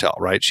into a hotel,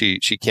 right? She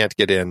can't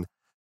get in.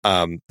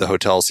 The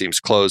hotel seems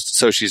closed.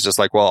 So she's just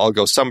like, well, I'll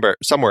go somewhere.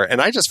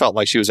 And I just felt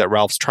like she was at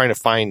Ralph's trying to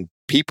find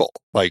people.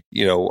 Like,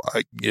 you know,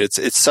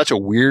 it's such a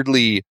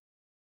weirdly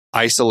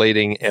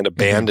isolating and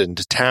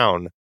abandoned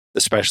town,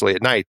 especially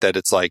at night, that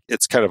it's like,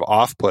 it's kind of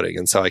off-putting.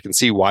 And so I can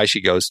see why she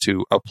goes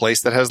to a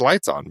place that has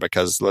lights on,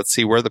 because let's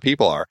see where the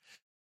people are,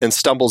 and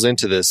stumbles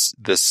into this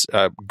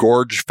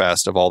gorge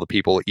fest of all the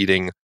people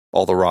eating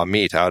all the raw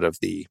meat out of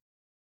the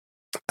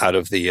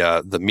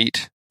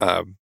meat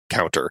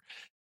counter.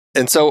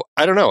 And so,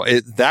 I don't know,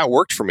 that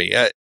worked for me.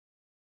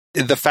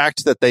 The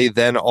fact that they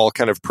then all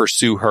kind of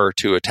pursue her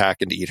to attack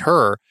and eat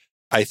her,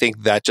 I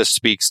think that just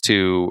speaks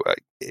to,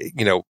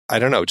 I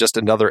don't know, just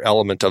another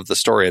element of the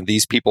story. And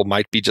these people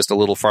might be just a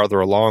little farther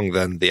along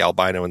than the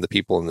albino and the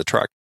people in the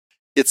truck.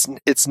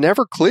 It's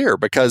never clear,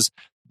 because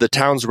the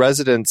town's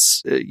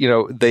residents,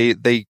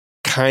 they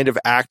kind of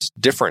act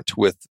different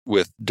with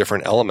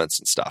different elements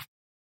and stuff.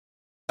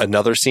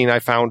 Another scene I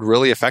found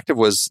really effective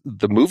was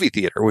the movie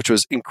theater, which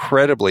was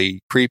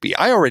incredibly creepy.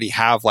 I already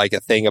have like a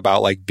thing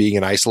about like being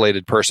an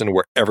isolated person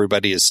where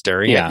everybody is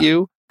staring at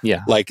you.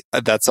 Yeah. Like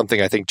that's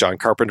something I think John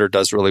Carpenter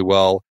does really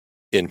well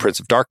in Prince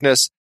of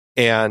Darkness.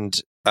 And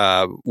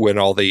when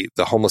all the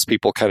homeless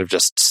people kind of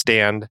just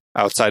stand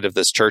outside of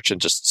this church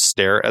and just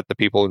stare at the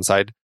people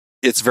inside,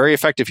 it's very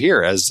effective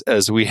here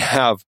as we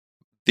have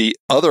the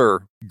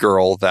other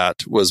girl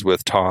that was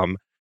with Tom.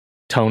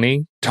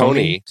 Tony,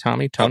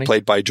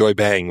 played by Joy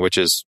Bang, which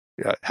is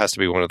has to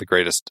be one of the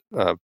greatest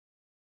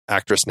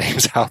actress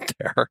names out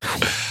there.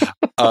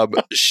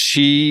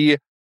 She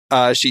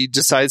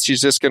decides she's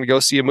just going to go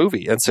see a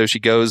movie, and so she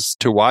goes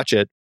to watch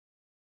it.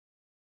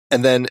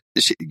 And then,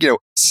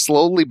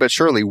 slowly but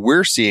surely,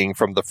 we're seeing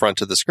from the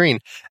front of the screen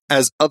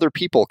as other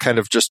people kind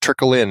of just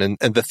trickle in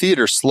and the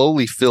theater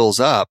slowly fills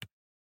up.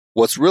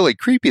 What's really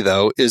creepy,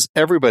 though, is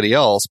everybody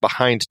else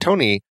behind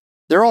Tony,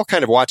 they're all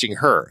kind of watching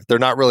her. They're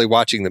not really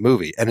watching the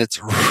movie. And it's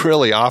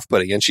really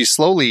off-putting. And she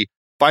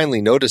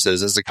finally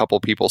notices as a couple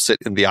people sit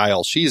in the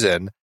aisle she's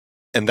in.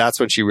 And that's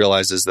when she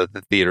realizes that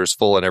the theater's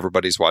full and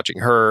everybody's watching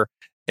her.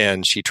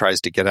 And she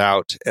tries to get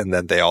out. And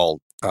then they all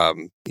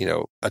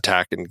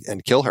attack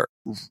and kill her.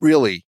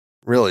 Really,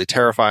 really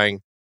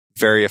terrifying,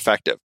 very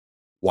effective.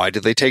 Why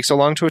did they take so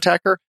long to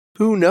attack her?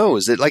 Who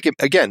knows?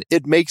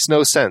 It makes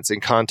no sense in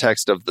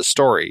context of the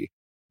story,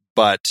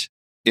 but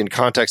in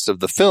context of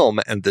the film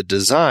and the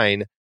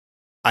design,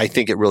 I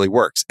think it really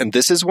works. And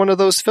this is one of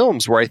those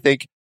films where I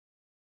think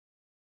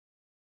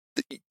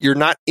you're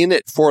not in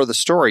it for the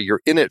story.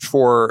 You're in it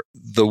for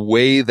the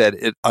way that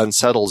it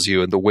unsettles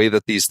you and the way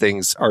that these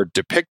things are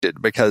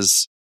depicted,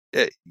 because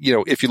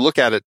if you look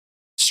at it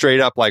straight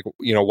up,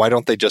 why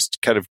don't they just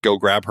kind of go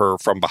grab her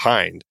from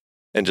behind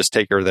and just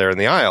take her there in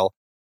the aisle?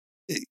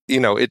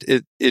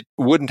 It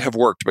wouldn't have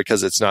worked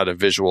because it's not as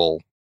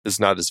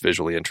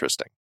visually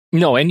interesting.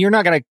 No, and you're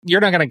not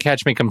gonna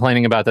catch me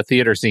complaining about the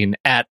theater scene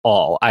at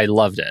all. I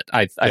loved it.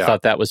 I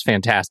thought that was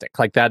fantastic.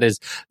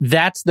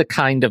 That's the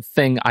kind of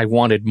thing I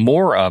wanted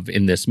more of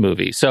in this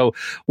movie. So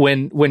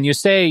when you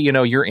say,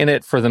 you're in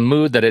it for the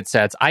mood that it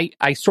sets,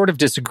 I sort of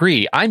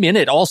disagree. I'm in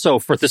it also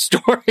for the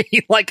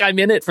story. I'm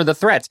in it for the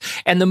threats.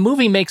 And the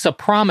movie makes a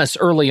promise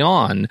early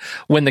on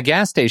when the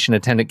gas station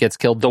attendant gets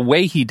killed, the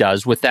way he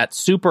does with that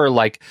super,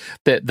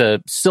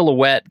 the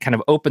silhouette kind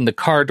of open the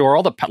car door,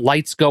 all the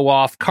lights go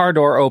off, car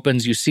door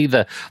opens, you see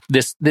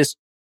this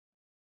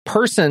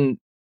person,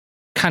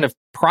 kind of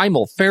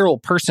primal feral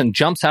person,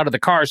 jumps out of the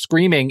car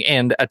screaming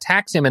and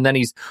attacks him, and then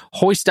he's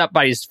hoisted up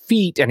by his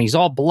feet and he's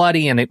all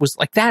bloody, and it was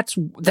that's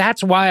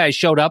why I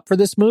showed up for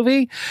this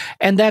movie,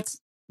 and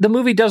the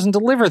movie doesn't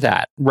deliver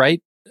that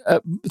right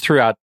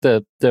throughout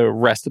the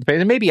rest of the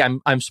page. And maybe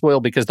I'm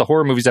spoiled because the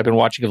horror movies I've been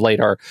watching of late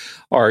are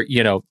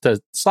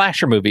the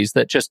slasher movies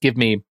that just give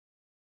me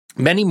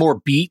many more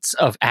beats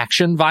of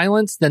action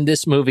violence than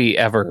this movie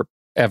ever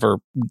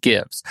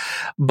gives.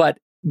 But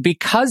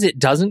because it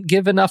doesn't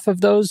give enough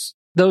of those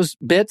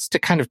bits to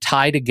kind of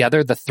tie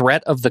together the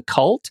threat of the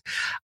cult,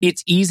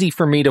 it's easy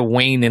for me to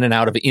wane in and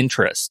out of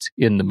interest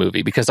in the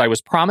movie, because I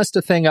was promised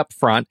a thing up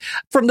front.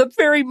 From the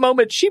very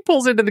moment she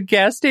pulls into the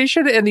gas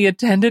station and the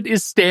attendant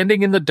is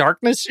standing in the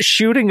darkness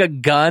shooting a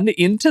gun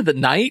into the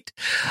night,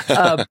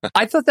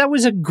 I thought that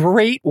was a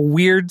great,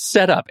 weird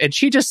setup. And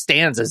she just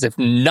stands as if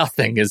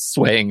nothing is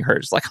swaying her.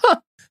 It's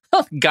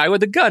guy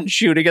with a gun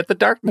shooting at the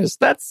darkness.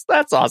 That's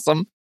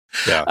awesome.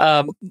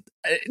 Yeah.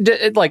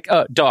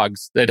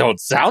 Dogs. They don't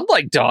sound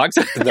like dogs.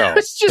 No,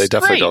 they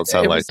definitely don't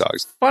sound like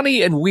dogs.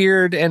 Funny and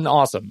weird and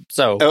awesome.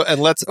 So, and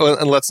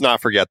let's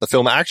not forget, the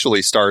film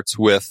actually starts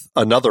with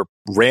another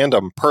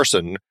random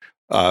person,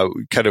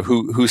 kind of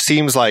who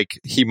seems like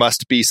he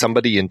must be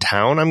somebody in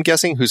town, I'm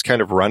guessing, who's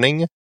kind of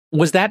running.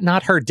 Was that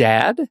not her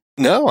dad?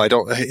 No, I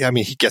don't. I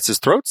mean, he gets his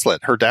throat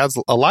slit. Her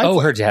dad's alive. Oh,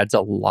 her dad's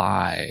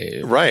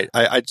alive. Right.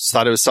 I just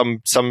thought it was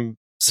some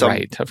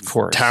right, of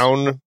course,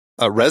 town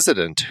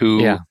resident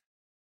who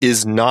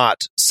is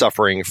not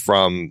suffering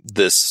from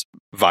this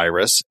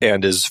virus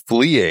and is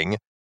fleeing,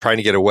 trying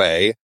to get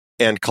away,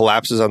 and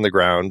collapses on the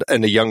ground.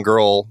 And a young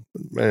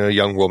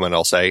woman,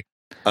 I'll say,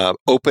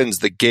 opens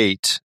the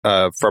gate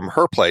from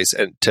her place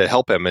and to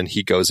help him, and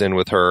he goes in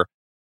with her.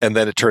 And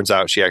then it turns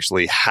out she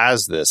actually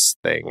has this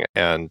thing.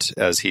 And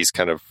as he's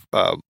kind of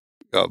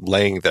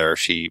laying there,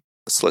 she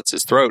slits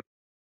his throat,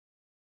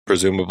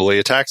 presumably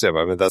attacks him.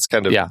 I mean, that's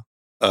kind of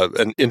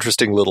an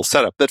interesting little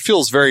setup that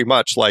feels very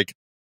much like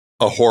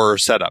a horror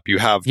setup. You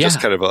have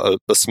just kind of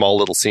a small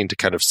little scene to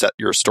kind of set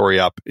your story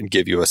up and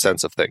give you a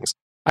sense of things.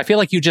 I feel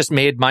like you just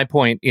made my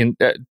point in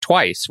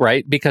twice,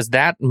 right? Because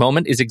that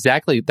moment is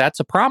that's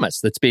a promise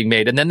that's being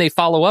made. And then they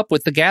follow up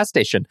with the gas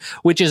station,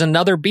 which is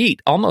another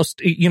beat,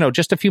 almost,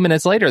 just a few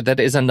minutes later, that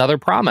is another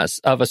promise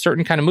of a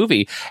certain kind of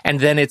movie. And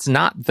then it's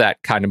not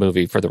that kind of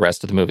movie for the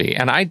rest of the movie.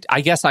 And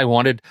I guess I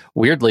wanted,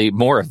 weirdly,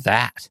 more of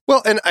that.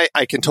 Well, and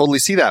I can totally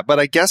see that.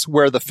 But I guess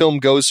where the film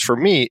goes for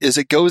me is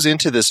it goes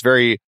into this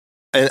very,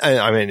 and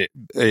I mean,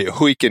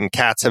 Huyck and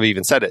Katz have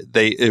even said it.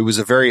 It was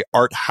a very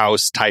art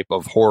house type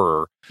of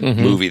horror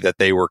movie that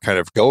they were kind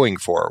of going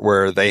for,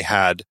 where they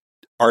had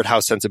art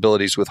house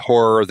sensibilities with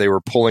horror. They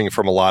were pulling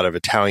from a lot of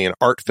Italian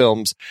art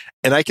films,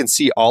 and I can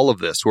see all of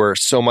this, where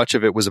so much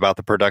of it was about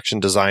the production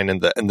design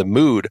and the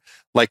mood.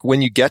 Like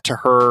when you get to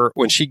her,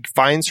 when she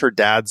finds her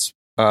dad's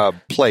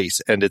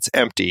place and it's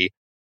empty.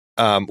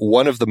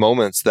 One of the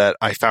moments that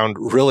I found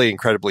really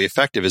incredibly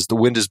effective is the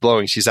wind is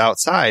blowing. She's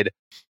outside.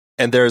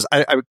 And there's,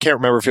 I can't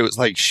remember if it was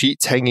like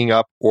sheets hanging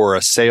up or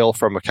a sail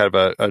from a kind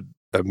of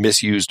a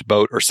misused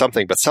boat or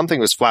something, but something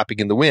was flapping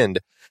in the wind.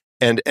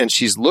 And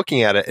she's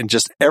looking at it, and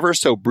just ever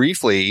so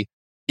briefly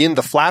in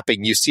the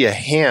flapping, you see a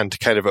hand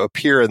kind of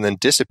appear and then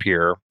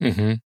disappear.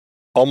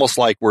 Almost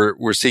like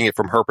we're seeing it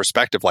from her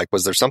perspective. Like,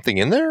 was there something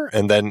in there?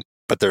 And then,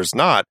 but there's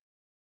not.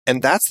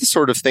 And that's the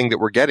sort of thing that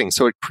we're getting.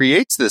 So it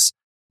creates this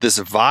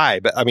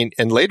vibe. I mean,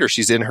 and later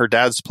she's in her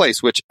dad's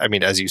place, which, I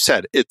mean, as you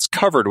said, it's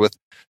covered with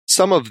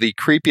some of the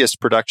creepiest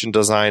production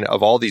design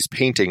of all these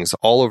paintings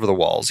all over the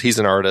walls. He's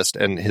an artist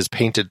and has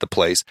painted the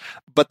place,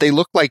 but they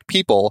look like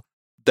people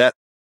that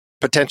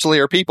potentially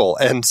are people.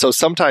 And so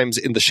sometimes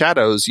in the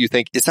shadows, you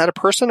think, is that a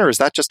person or is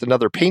that just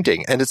another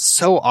painting? And it's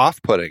so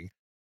off-putting.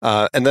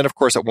 And then, of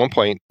course, at one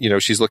point, you know,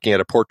 she's looking at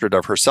a portrait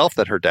of herself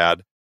that her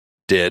dad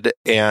did,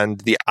 and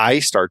the eye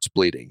starts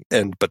bleeding.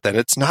 But then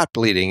it's not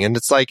bleeding. And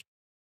it's like,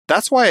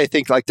 that's why I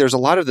think like there's a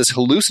lot of this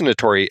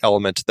hallucinatory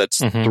element that's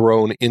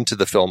thrown into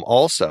the film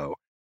also.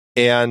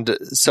 And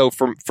so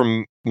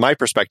from my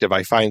perspective,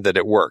 I find that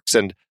it works.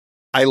 And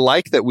I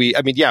like that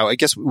I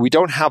guess we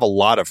don't have a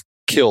lot of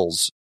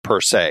kills per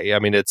se. I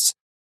mean, it's,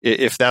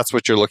 if that's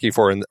what you're looking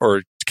for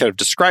or kind of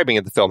describing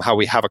in the film, how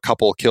we have a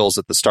couple kills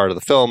at the start of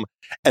the film,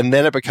 and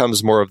then it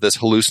becomes more of this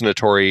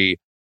hallucinatory,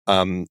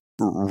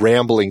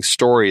 rambling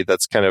story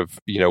that's kind of,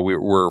 you know,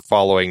 we're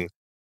following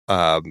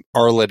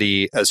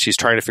Arletty as she's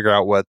trying to figure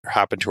out what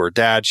happened to her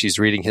dad. She's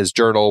reading his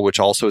journal, which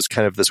also is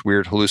kind of this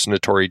weird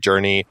hallucinatory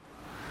journey.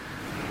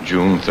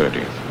 June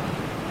 30th.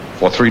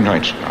 For 3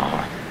 nights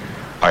now,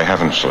 I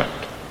haven't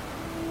slept.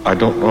 I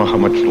don't know how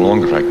much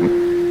longer I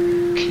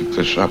can keep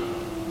this up.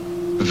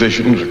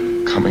 Visions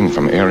are coming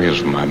from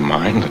areas of my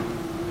mind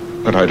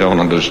that I don't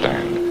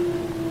understand.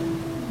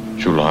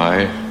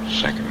 July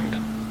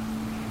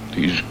 2nd.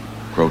 These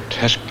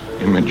grotesque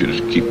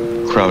images keep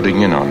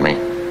crowding in on me.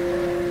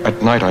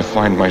 At night, I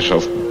find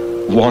myself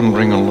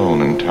wandering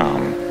alone in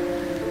town,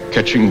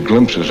 catching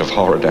glimpses of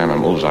horrid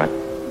animals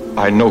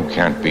I know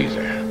can't be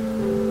there.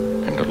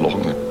 And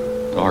along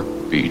the dark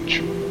beach,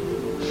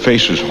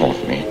 faces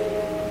haunt me.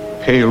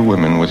 Pale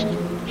women with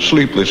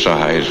sleepless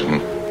eyes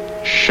and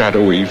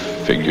shadowy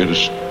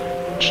figures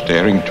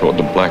staring toward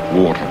the black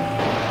water.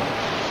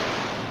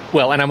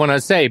 Well, and I want to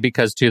say,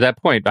 because to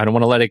that point, I don't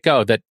want to let it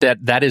go,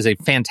 that is a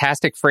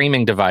fantastic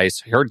framing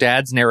device, her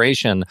dad's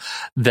narration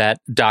that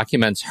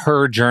documents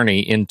her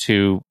journey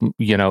into,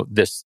 you know,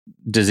 this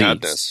disease.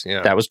 Madness,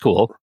 yeah. That was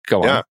cool.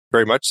 Go on. Yeah,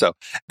 very much so.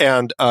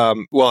 And,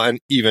 and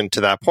even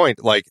to that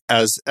point, like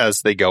as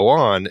they go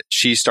on,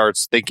 she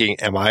starts thinking,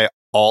 am I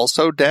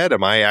also dead?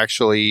 Am I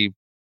actually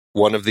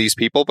one of these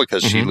people?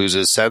 Because she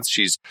loses sense.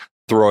 She's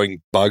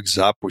throwing bugs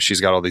up. She's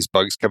got all these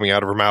bugs coming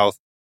out of her mouth.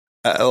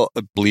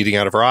 Bleeding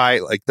out of her eye.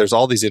 Like there's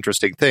all these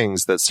interesting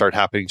things that start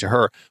happening to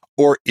her.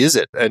 Or is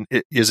it? And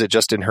is it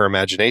just in her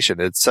imagination?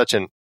 It's such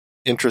an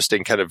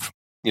interesting kind of,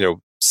 you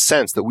know,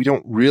 sense that we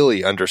don't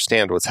really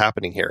understand what's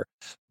happening here.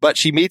 But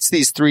she meets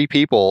these 3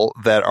 people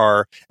that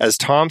are, as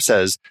Tom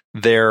says,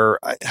 they're,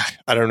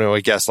 I don't know,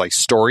 I guess like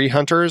story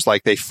hunters.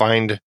 Like they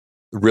find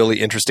really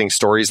interesting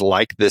stories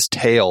like this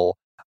tale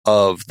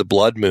of the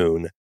blood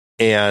moon.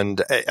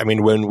 And I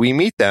mean, when we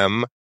meet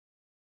them,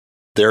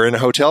 they're in a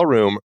hotel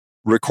room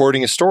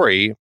recording a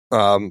story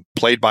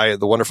played by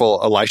the wonderful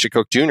Elisha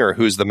Cook Jr.,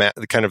 who's the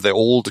kind of the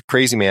old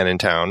crazy man in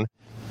town.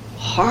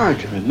 Hard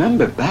to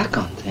remember back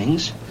on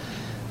things,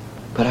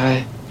 but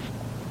I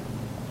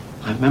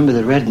remember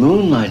the red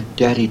moon my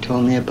daddy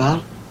told me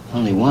about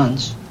only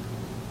once.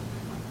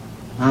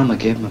 Mama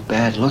gave him a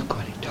bad look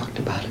when he talked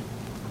about it.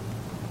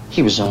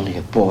 He was only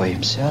a boy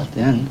himself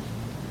then.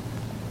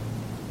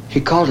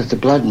 He called it the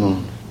blood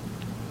moon.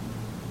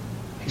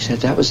 He said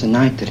that was the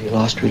night that he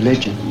lost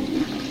religion.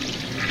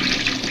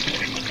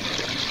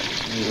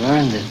 He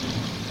learned that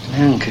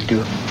men could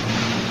do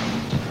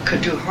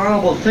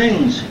horrible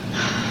things.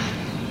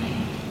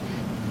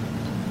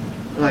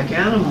 Like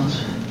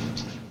animals.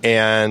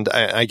 And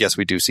I guess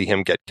we do see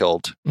him get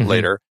killed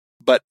later.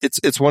 But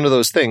it's one of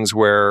those things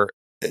where,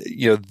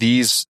 you know,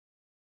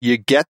 you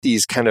get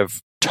these kind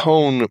of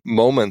tone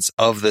moments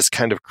of this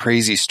kind of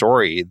crazy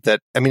story that,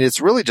 I mean, it's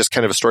really just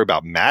kind of a story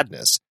about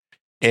madness.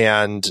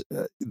 And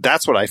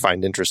that's what I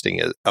find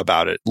interesting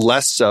about it.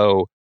 Less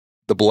so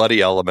the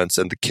bloody elements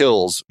and the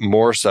kills,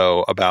 more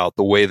so about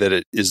the way that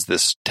it is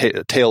this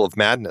tale of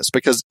madness.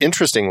 Because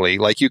interestingly,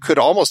 like you could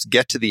almost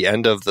get to the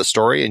end of the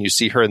story and you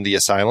see her in the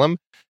asylum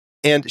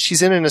and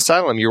she's in an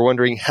asylum. You're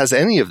wondering, has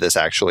any of this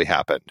actually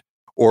happened?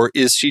 Or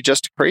is she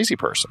just a crazy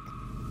person?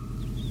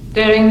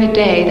 During the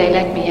day, they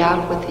let me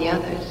out with the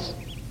others.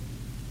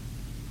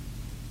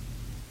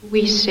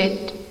 We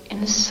sit in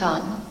the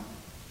sun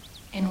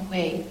and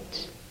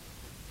wait.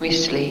 We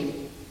sleep.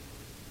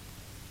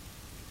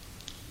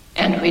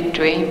 And we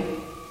dream.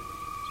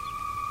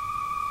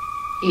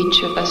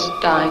 Each of us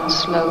dying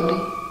slowly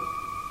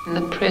in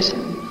the prison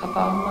of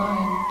our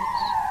minds.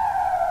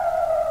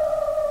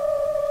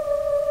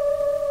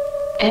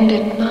 And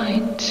at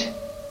night,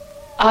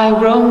 I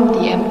roam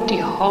the empty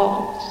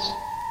halls,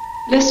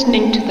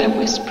 listening to their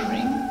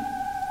whispering.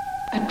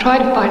 I try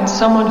to find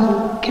someone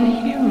who can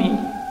hear me,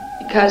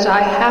 because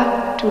I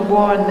have to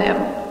warn them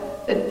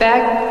that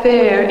back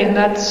there in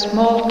that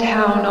small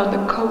town on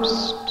the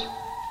coast,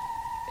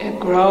 they're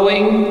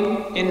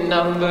growing in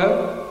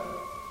number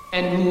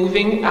and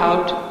moving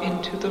out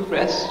into the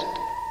rest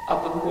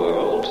of the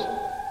world,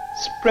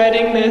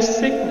 spreading their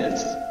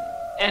sickness.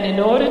 And in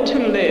order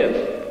to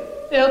live,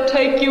 They'll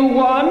take you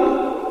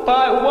one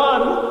by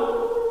one,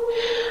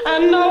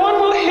 and no one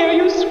will hear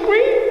you scream.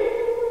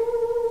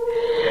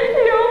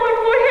 No one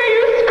will hear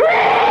you scream!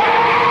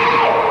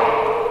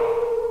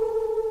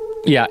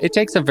 Yeah, it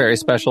takes a very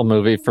special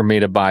movie for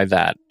me to buy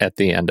that at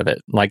the end of it.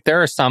 Like,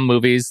 there are some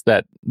movies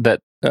that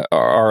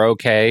are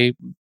okay,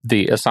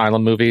 the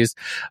Asylum movies,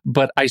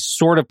 but I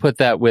sort of put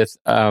that with,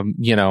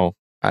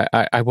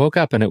 I woke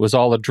up and it was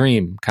all a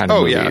dream kind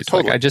of movies. Yeah,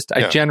 totally. Like,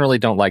 I generally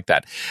don't like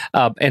that.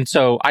 And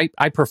so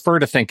I prefer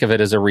to think of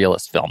it as a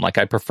realist film. Like,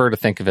 I prefer to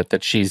think of it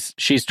that she's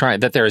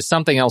trying, that there is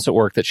something else at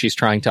work that she's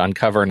trying to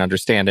uncover and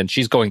understand, and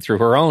she's going through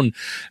her own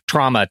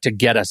trauma to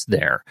get us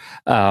there.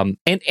 And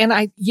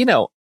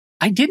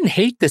I didn't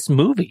hate this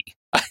movie.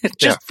 I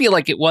just feel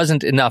like it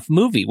wasn't enough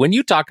movie. When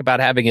you talk about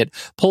having it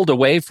pulled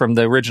away from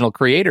the original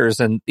creators,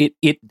 and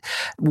it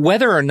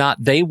whether or not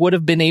they would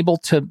have been able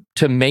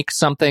to make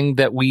something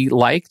that we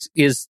liked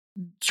is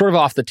sort of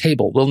off the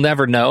table. We'll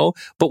never know.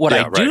 But what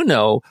I do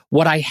know,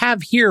 what I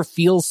have here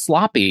feels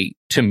sloppy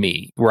to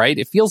me, right?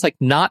 It feels like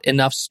not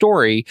enough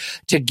story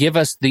to give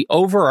us the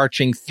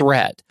overarching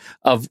threat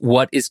of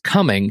what is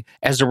coming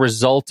as a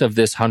result of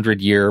this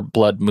 100-year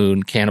blood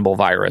moon cannibal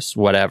virus,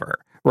 whatever.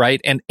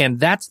 Right. And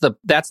that's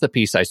the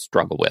piece I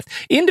struggle with.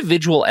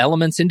 Individual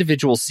elements,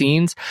 individual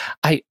scenes,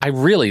 I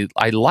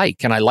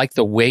like, and I like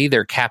the way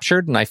they're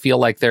captured, and I feel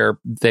like they're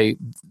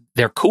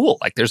cool.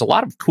 Like, there's a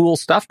lot of cool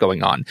stuff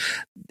going on.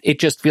 It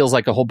just feels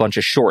like a whole bunch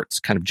of shorts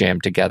kind of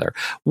jammed together.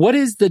 What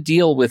is the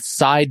deal with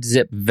side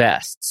zip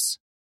vests?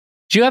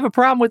 Do you have a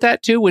problem with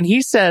that too? When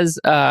he says,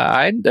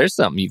 there's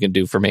something you can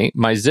do for me,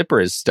 my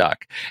zipper is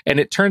stuck. And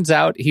it turns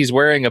out he's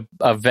wearing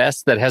a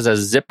vest that has a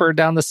zipper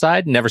down the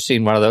side. Never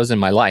seen one of those in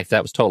my life.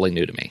 That was totally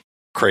new to me.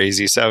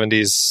 Crazy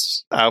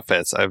 70s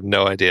outfits. I have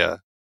no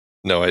idea.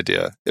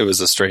 It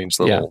was a strange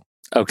little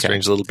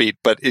beat,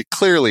 but it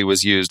clearly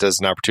was used as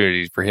an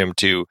opportunity for him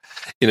to,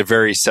 in a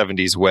very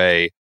 70s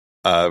way,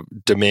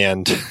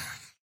 demand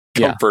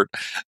comfort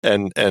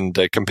and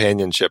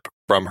companionship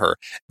from her.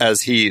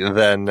 As he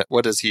then,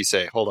 what does he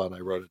say? Hold on, I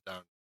wrote it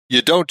down.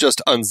 You don't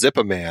just unzip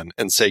a man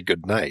and say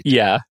goodnight.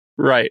 Yeah,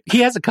 right.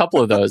 He has a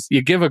couple of those.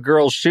 You give a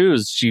girl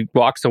shoes, she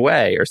walks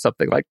away, or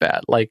something like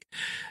that. Like,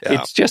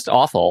 it's just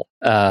awful.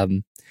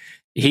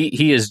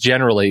 He is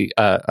generally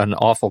an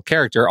awful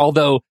character,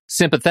 although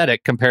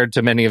sympathetic compared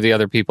to many of the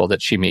other people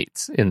that she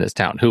meets in this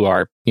town who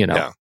are,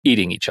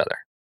 eating each other.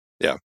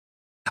 Yeah.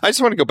 I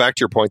just want to go back to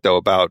your point, though,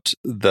 about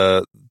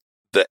the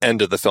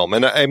end of the film.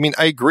 And I mean,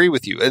 I agree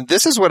with you. And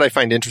this is what I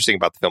find interesting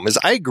about the film, is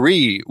I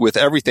agree with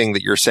everything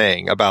that you're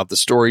saying about the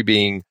story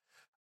being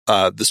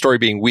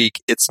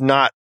weak. It's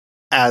not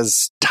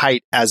as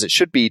tight as it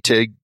should be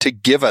to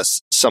give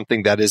us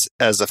something that is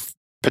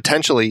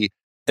potentially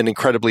an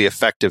incredibly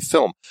effective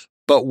film.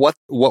 But what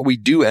we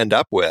do end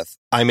up with,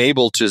 I'm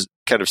able to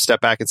kind of step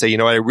back and say,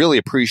 I really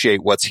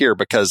appreciate what's here,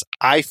 because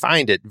I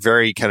find it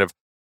very kind of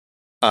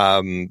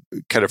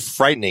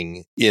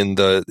frightening in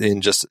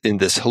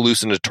this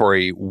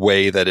hallucinatory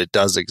way that it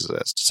does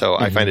exist. So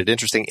I find it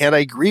interesting, and I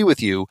agree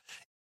with you.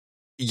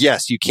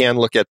 Yes, you can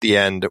look at the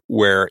end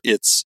where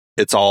it's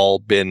all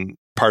been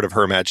part of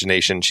her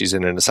imagination. She's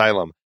in an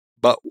asylum,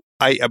 but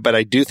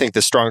I do think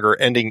the stronger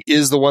ending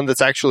is the one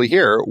that's actually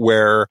here,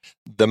 where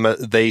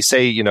they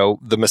say,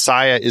 the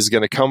Messiah is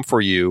going to come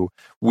for you.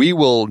 We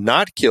will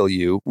not kill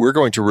you. We're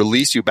going to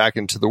release you back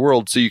into the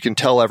world so you can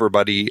tell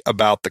everybody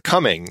about the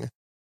coming,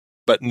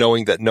 but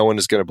knowing that no one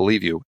is going to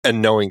believe you,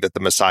 and knowing that the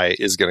Messiah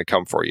is going to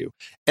come for you.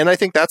 And I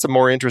think that's a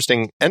more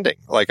interesting ending.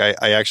 Like, I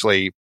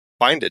actually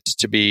find it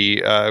to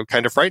be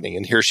kind of frightening.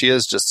 And here she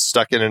is, just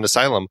stuck in an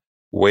asylum,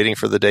 waiting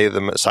for the day the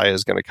Messiah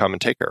is going to come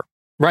and take her.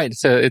 Right.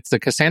 So it's the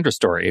Cassandra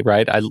story,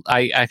 right?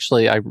 I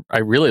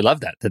really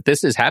love that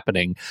this is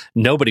happening.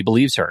 Nobody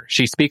believes her.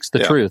 She speaks the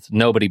truth.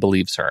 Nobody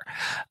believes her.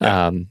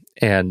 Yeah.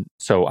 And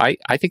so I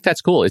think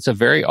that's cool. It's a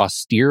very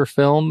austere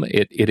film.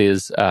 It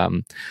is,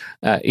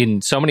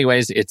 in so many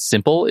ways, it's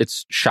simple.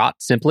 It's shot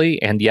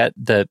simply, and yet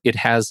it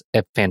has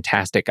a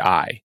fantastic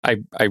eye. I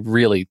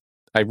really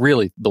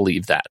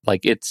believe that.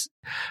 Like,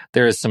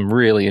 there is some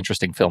really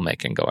interesting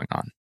filmmaking going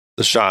on.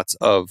 The shots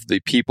of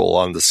the people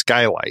on the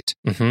skylight.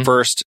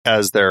 First,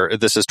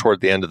 this is toward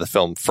the end of the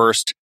film.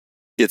 First,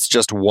 it's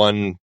just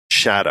one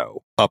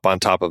shadow up on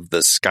top of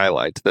the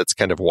skylight that's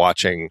kind of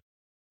watching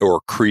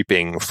or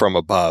creeping from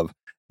above.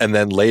 And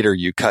then later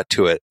you cut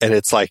to it, and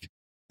it's like,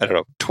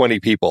 20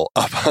 people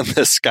up on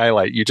this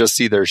skylight. You just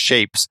see their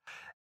shapes,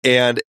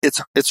 and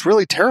it's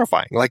really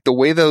terrifying. Like, the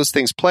way those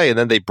things play, and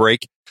then they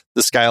break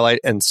the skylight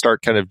and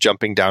start kind of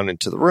jumping down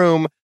into the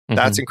room.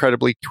 That's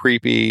incredibly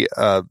creepy.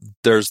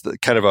 There's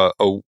kind of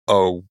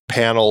a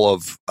panel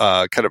of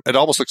it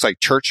almost looks like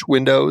church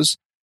windows.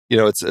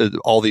 It's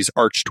all these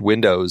arched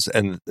windows,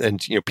 and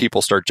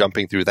people start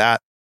jumping through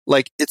that.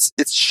 Like,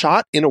 it's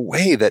shot in a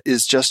way that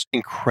is just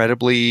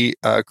incredibly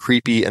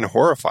creepy and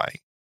horrifying.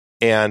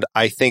 And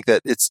I think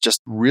that it's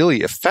just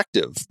really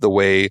effective the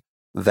way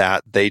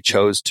that they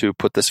chose to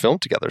put this film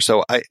together.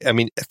 So I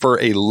mean, for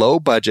a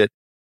low budget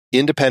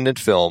independent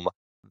film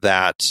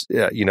that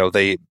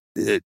they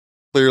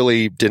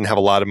clearly didn't have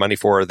a lot of money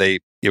for, they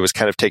it was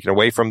kind of taken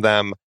away from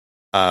them.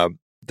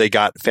 They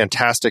got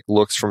fantastic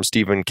looks from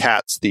Stephen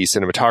Katz, the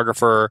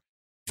cinematographer,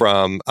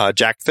 from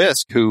Jack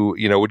Fisk, who,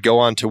 would go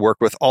on to work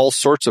with all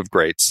sorts of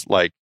greats.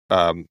 Like,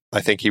 I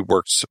think he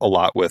works a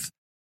lot with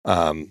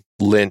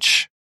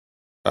Lynch,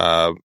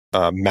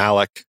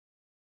 Malick,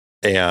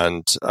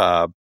 and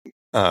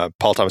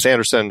Paul Thomas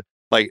Anderson,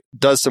 like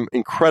does some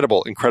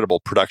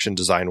incredible production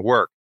design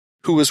work,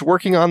 who was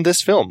working on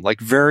this film like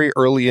very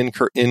early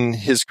in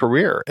his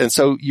career. And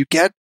so you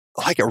get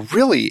like a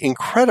really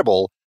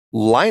incredible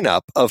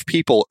lineup of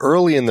people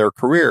early in their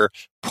career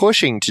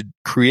pushing to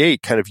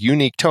create kind of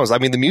unique tones. I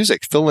mean, the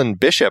music, Phil Lynn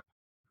Bishop,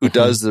 who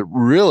does the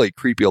really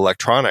creepy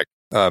electronic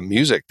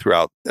music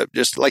throughout,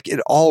 just like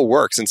it all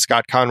works. And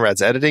Scott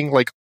Conrad's editing,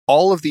 like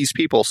all of these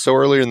people so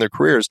early in their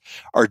careers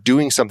are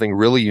doing something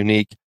really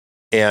unique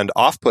and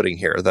off-putting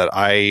here that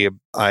I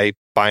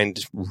find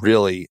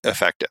really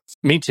effective.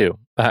 Me too.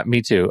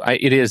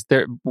 It is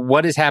there.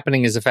 What is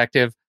happening is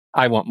effective.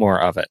 I want more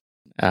of it.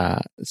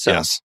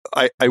 Yes,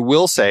 I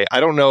will say,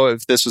 I don't know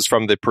if this was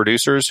from the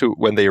producers who,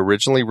 when they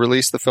originally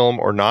released the film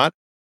or not,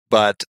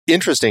 but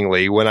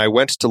interestingly, when I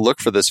went to look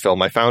for this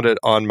film, I found it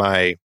on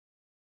my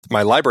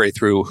library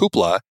through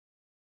Hoopla,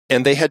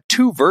 and they had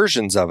 2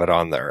 versions of it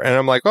on there. And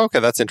I'm like, okay,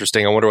 that's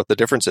interesting. I wonder what the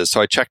difference is. So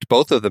I checked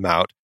both of them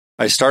out.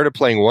 I started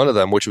playing one of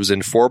them, which was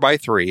in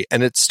 4:3,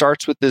 and it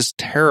starts with this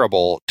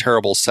terrible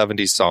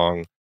 70s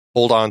song,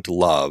 Hold On to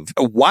Love,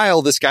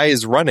 while this guy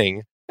is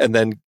running and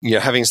then,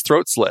 having his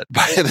throat slit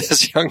by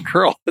this young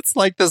girl. It's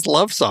like this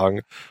love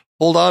song,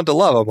 Hold On to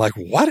Love. I'm like,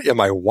 what am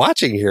I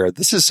watching here?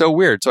 This is so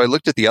weird. So I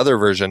looked at the other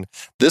version.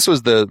 This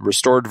was the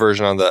restored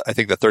version on I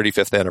think the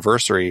 35th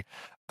anniversary.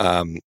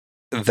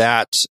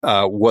 That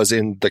was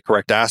in the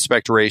correct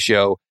aspect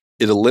ratio.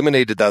 It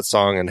eliminated that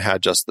song and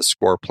had just the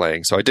score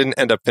playing. So I didn't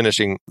end up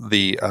finishing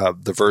the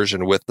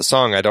version with the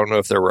song. I don't know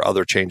if there were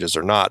other changes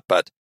or not,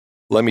 but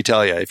let me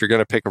tell you, if you're going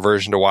to pick a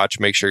version to watch,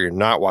 make sure you're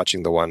not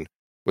watching the one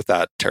with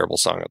that terrible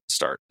song at the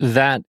start.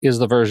 That is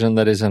the version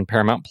that is in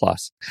Paramount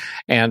Plus.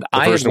 And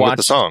I had watched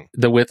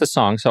with the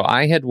song. So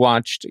I had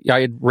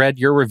read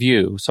your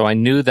review, so I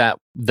knew that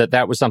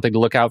was something to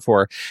look out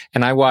for.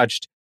 And I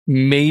watched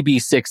maybe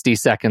 60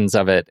 seconds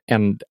of it,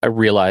 and I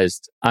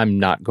realized I'm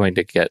not going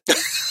to get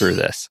through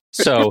this.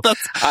 So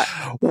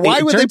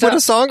why would they put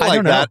a song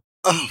like that?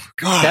 Oh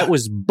God, that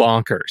was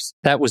bonkers.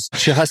 That was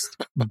just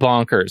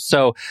bonkers.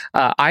 So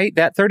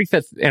that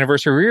 35th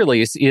anniversary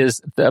release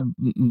is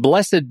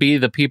blessed be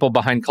the people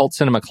behind Cult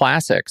Cinema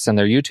Classics and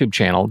their YouTube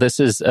channel.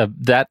 This is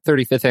that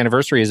 35th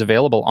anniversary is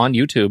available on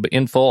YouTube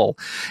in full,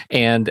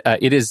 and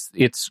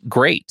it's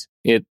great.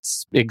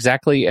 It's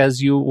exactly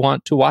as you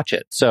want to watch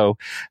it. So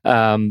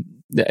find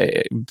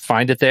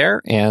it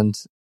there, and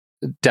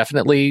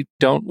definitely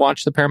don't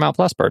watch the Paramount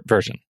Plus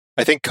version.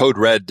 I think Code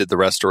Red did the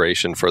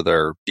restoration for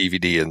their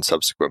DVD and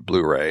subsequent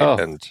Blu-ray. Oh,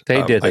 and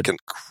they did a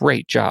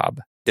great job.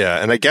 Yeah,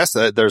 and I guess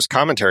there's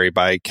commentary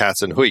by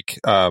Katz and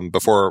Huyck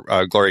before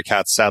Gloria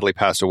Katz sadly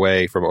passed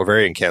away from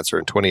ovarian cancer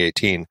in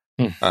 2018,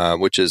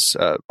 which is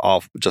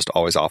just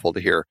always awful to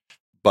hear.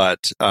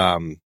 But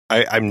I'm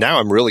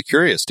really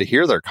curious to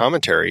hear their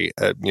commentary,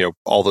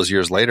 all those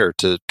years later,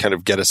 to kind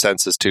of get a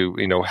sense as to,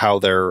 how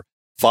their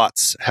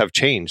thoughts have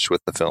changed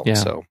with the film. Yeah.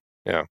 So,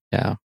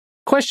 yeah.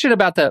 Question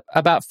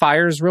about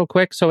fires real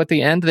quick. So at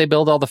the end, they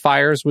build all the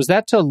fires. Was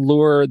that to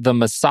lure the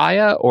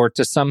Messiah or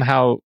to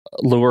somehow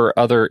lure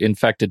other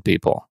infected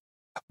people?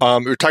 We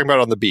were talking about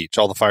on the beach,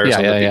 all the fires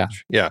on the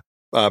beach. Yeah.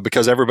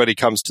 Because everybody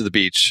comes to the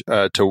beach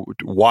to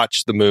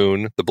watch the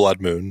moon, the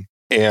blood moon,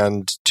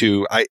 and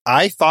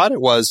I thought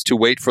it was to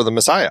wait for the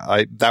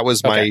Messiah. That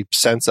was my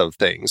sense of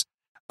things.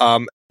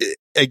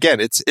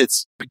 Again,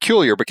 it's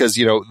peculiar because,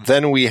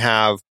 then we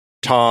have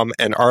Tom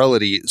and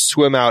Arlety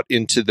swim out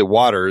into the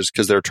waters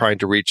because they're trying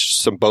to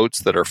reach some boats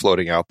that are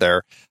floating out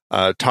there.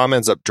 Tom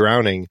ends up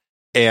drowning,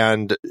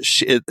 and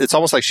it's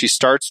almost like she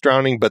starts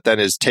drowning, but then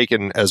is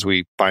taken, as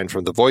we find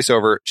from the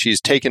voiceover, she's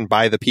taken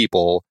by the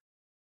people,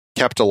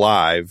 kept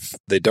alive.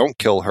 They don't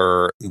kill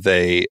her.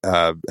 They,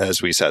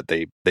 as we said,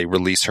 they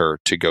release her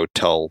to go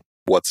tell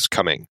what's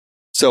coming.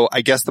 So I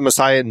guess the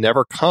Messiah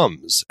never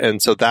comes.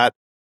 And so that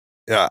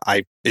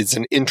it's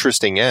an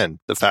interesting end.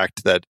 The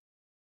fact that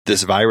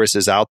this virus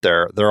is out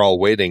there, they're all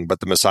waiting,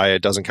 but the Messiah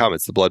doesn't come.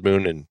 It's the blood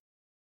moon and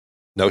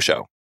no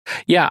show.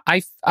 Yeah,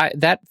 I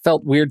that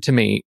felt weird to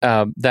me,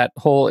 that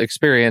whole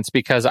experience,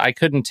 because I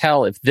couldn't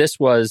tell if this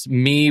was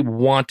me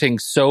wanting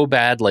so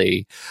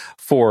badly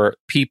for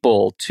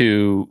people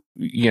to,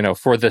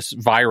 for this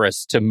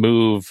virus to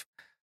move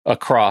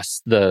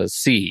across the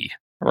sea,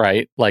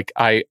 right? Like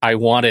I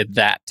wanted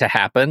that to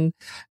happen,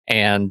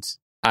 and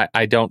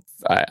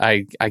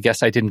I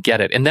guess I didn't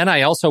get it. And then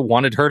I also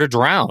wanted her to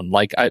drown.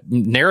 Like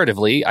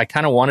narratively, I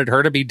kind of wanted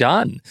her to be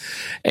done.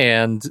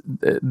 And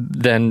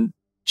then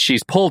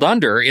she's pulled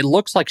under. It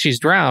looks like she's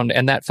drowned.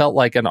 And that felt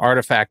like an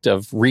artifact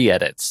of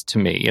re-edits to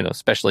me,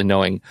 especially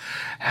knowing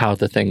how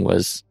the thing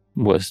was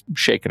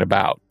shaken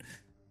about.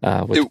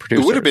 with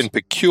producers. It would have been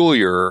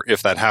peculiar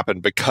if that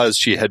happened because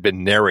she had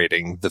been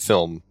narrating the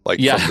film from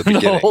the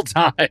beginning. The whole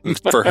time.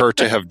 For her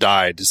to have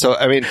died. So,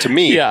 I mean, to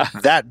me,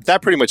 that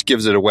pretty much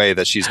gives it away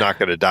that she's not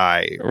going to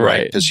die,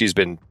 right? Because she's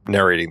been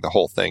narrating the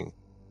whole thing.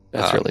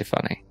 That's really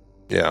funny.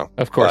 Yeah.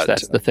 Of course,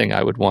 that's the thing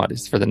I would want,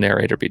 is for the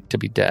narrator to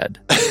be dead.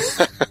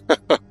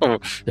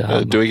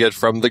 Doing it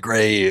from the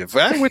grave,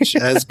 which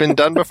has been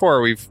done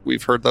before.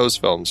 We've heard those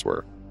films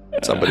where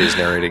somebody's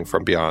narrating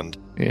from beyond.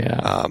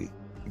 Yeah.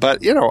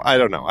 But, I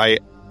don't know.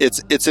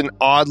 It's an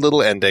odd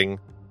little ending.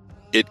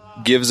 It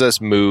gives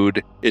us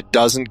mood. It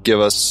doesn't give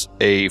us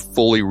a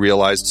fully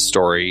realized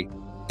story,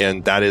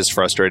 and that is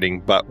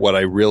frustrating. But what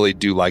I really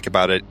do like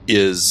about it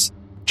is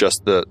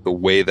just the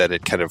way that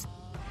it kind of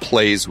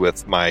plays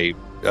with my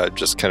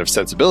just kind of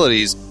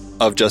sensibilities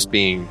of just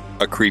being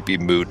a creepy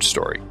mood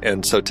story.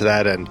 And so to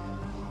that end,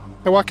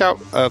 I walk out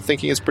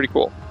thinking it's pretty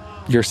cool.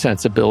 Your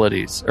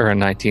sensibilities are a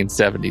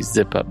 1970s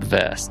zip-up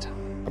vest.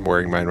 I'm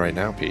wearing mine right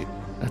now, Pete.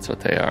 That's what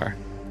they are.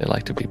 They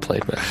like to be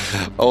played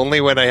with.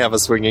 Only when I have a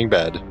swinging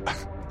bed.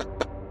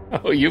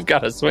 Oh, you've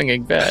got a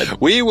swinging bed.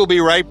 We will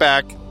be right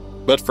back.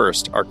 But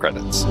first, our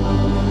credits.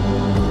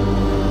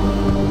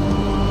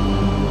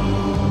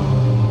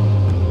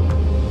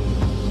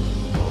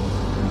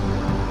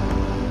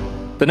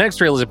 The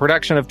Next Reel is a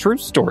production of True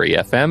Story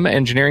FM,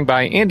 engineering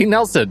by Andy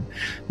Nelson,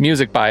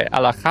 music by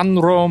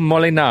Alejandro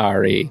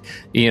Molinari,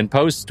 Ian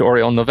Post,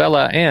 Oriol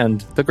Novella,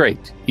 and the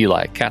great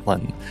Eli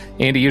Catlin.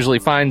 Andy usually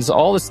finds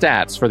all the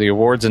stats for the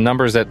awards and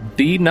numbers at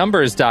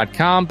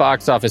thenumbers.com,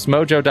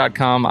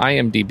 boxofficemojo.com,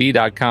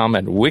 imdb.com,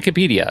 and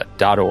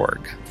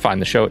wikipedia.org. Find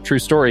the show at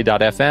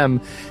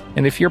truestory.fm,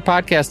 and if your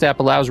podcast app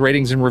allows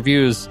ratings and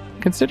reviews,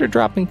 consider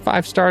dropping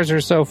 5 stars or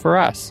so for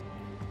us.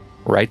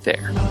 Right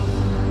there.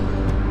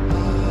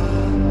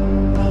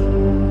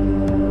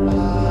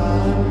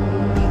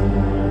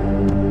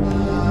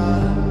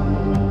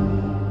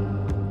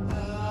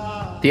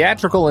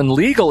 Theatrical and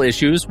legal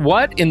issues?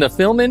 What? In the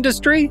film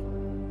industry?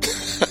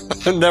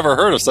 I've never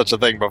heard of such a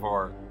thing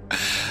before.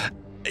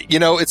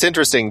 It's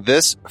interesting.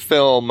 This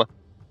film,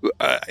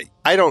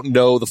 I don't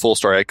know the full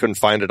story. I couldn't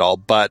find it all.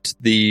 But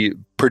the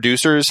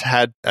producers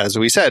had, as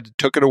we said,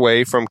 took it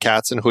away from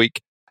Katz and Huyck,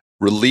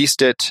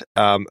 released it.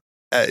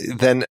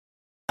 Then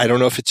I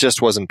don't know if it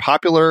just wasn't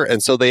popular.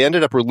 And so they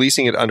ended up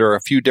releasing it under a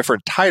few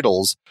different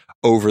titles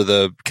over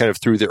the kind of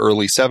through the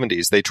early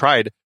 70s. They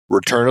tried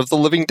Return of the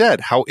Living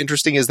Dead. How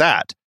interesting is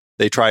that?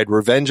 They tried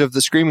Revenge of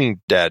the Screaming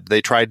Dead. They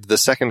tried The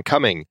Second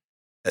Coming.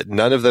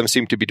 None of them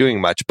seemed to be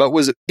doing much. But what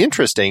was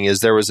interesting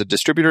is there was a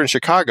distributor in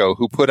Chicago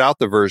who put out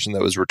the version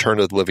that was Return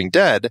of the Living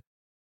Dead.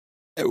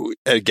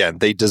 Again,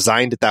 they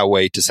designed it that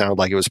way to sound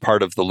like it was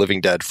part of the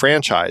Living Dead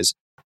franchise.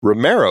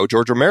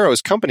 George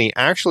Romero's company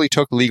actually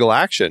took legal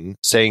action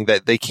saying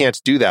that they can't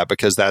do that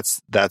because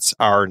that's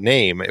our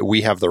name.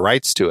 We have the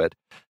rights to it.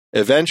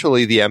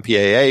 Eventually, the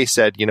MPAA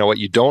said, you know what,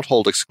 you don't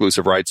hold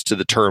exclusive rights to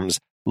the terms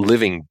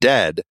Living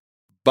Dead,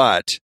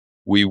 but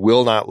we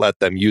will not let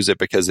them use it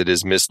because it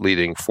is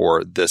misleading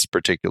for this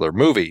particular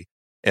movie.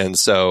 And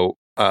so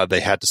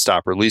they had to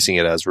stop releasing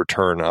it as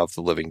Return of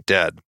the Living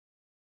Dead.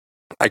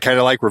 I kind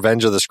of like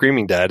Revenge of the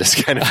Screaming Dead.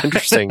 It's kind of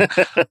interesting.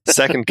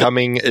 Second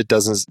Coming, it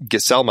doesn't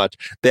sell much.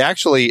 They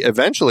actually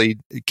eventually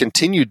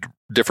continued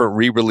different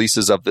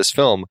re-releases of this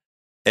film.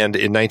 And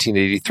in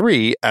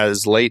 1983,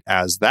 as late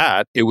as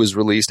that, it was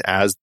released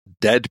as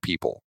Dead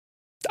People.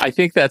 I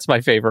think that's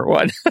my favorite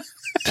one.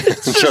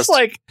 It's just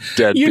like,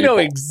 dead you people.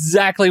 know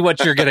exactly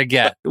what you're going to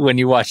get when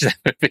you watch that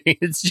movie.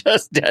 It's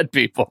just dead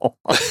people.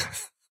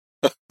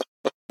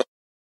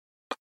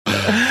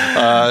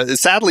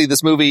 Sadly,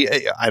 this movie,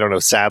 I don't know,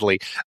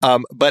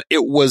 but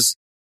it was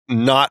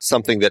not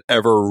something that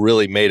ever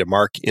really made a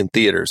mark in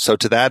theaters. So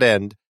to that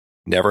end,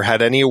 never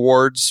had any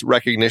awards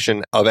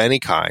recognition of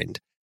any kind.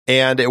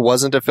 And it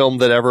wasn't a film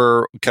that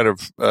ever kind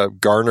of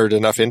garnered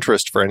enough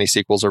interest for any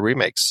sequels or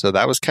remakes. So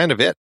that was kind of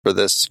it for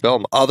this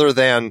film, other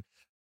than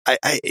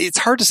it's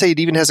hard to say it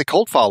even has a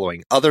cult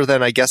following, other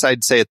than I guess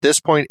I'd say at this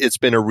point it's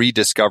been a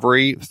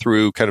rediscovery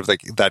through kind of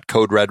like that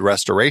Code Red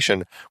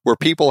restoration where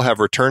people have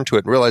returned to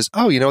it and realized,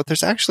 oh, you know what,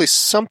 there's actually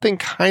something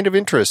kind of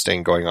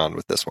interesting going on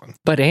with this one.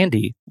 But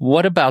Andy,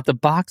 what about the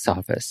box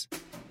office?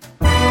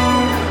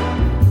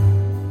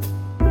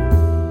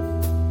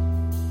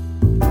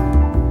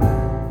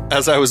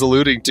 As I was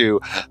alluding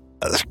to,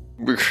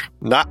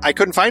 I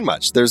couldn't find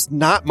much. There's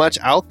not much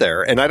out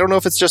there. And I don't know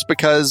if it's just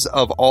because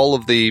of all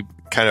of the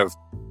kind of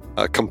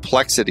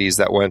complexities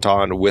that went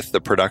on with the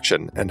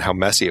production and how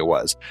messy it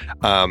was.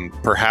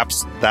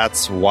 Perhaps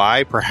that's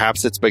why.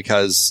 Perhaps it's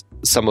because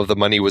some of the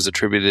money was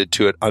attributed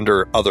to it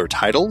under other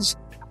titles.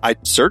 I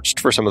searched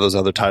for some of those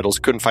other titles,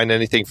 couldn't find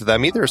anything for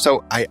them either.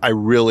 So I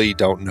really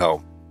don't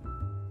know.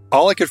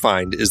 All I could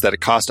find is that it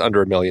cost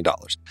under $1 million.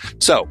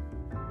 So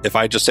if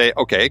I just say,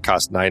 okay, it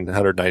cost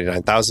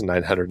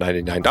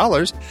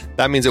 $999,999,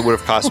 that means it would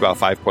have cost about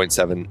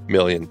 $5.7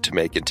 million to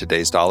make in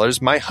today's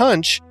dollars. My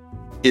hunch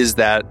is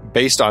that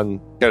based on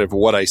kind of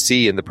what I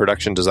see in the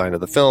production design of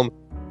the film,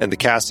 and the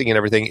casting and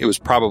everything, it was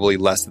probably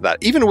less than that.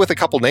 Even with a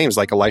couple names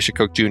like Elisha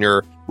Cook Jr.,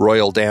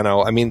 Royal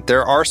Dano. I mean,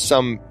 there are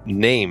some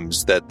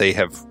names that they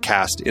have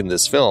cast in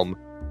this film.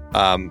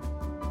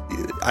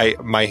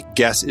 My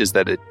guess is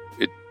that it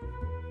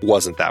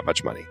wasn't that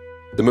much money.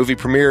 The movie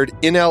premiered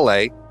in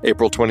LA,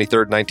 April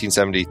 23rd,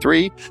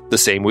 1973, the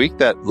same week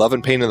that Love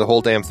and Pain and the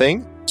Whole Damn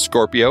Thing,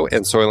 Scorpio,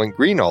 and Soylent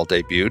Green all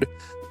debuted.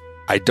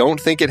 I don't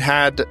think it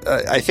had,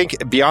 I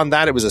think beyond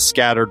that, it was a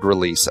scattered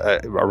release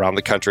around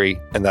the country,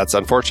 and that's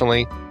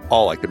unfortunately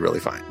all I could really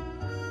find.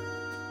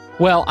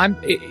 Well,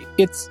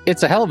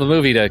 it's a hell of a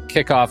movie to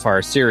kick off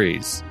our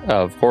series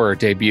of horror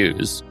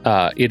debuts.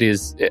 It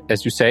is,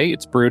 as you say,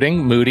 it's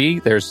brooding, moody.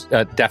 There's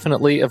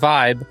definitely a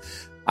vibe.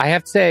 I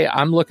have to say,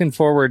 I'm looking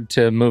forward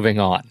to moving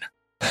on.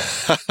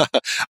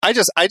 I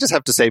just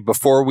have to say,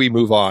 before we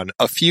move on,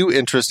 a few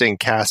interesting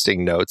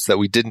casting notes that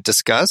we didn't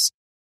discuss.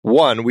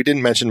 One, we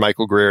didn't mention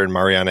Michael Greer and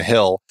Mariana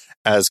Hill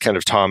as kind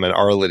of Tom and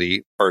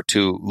Arledy are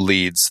two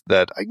leads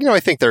that, I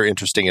think they're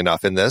interesting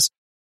enough in this.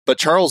 But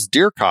Charles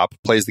Deerkop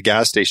plays the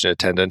gas station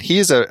attendant. He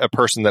is a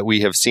person that we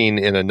have seen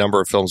in a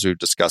number of films we've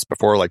discussed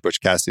before, like Butch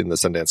Cassidy and the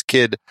Sundance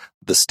Kid,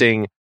 The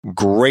Sting.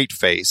 Great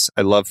face.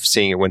 I love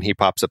seeing it when he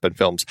pops up in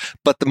films.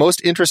 But the most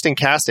interesting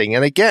casting,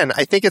 and again,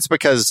 I think it's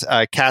because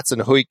Katz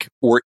and Huyck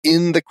were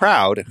in the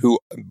crowd, who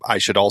I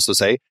should also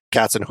say,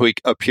 Katz and Huyck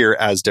appear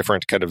as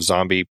different kind of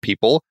zombie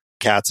people.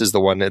 Katz is the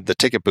one at the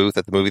ticket booth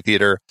at the movie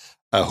theater.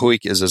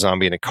 Huyck is a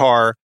zombie in a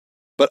car.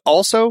 But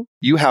also,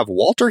 you have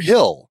Walter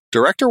Hill,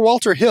 director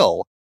Walter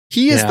Hill.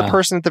 He is the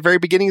person at the very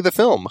beginning of the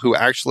film who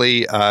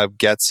actually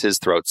gets his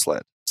throat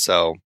slit.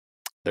 So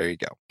there you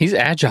go. He's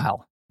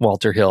agile,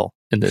 Walter Hill,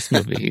 in this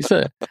movie.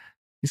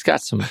 He's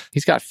got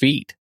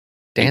feet.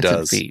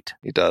 Dancing feet.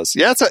 He does.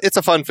 Yeah, it's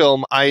a fun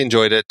film. I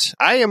enjoyed it.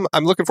 I'm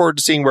looking forward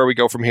to seeing where we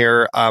go from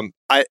here.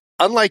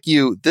 Unlike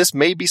you, this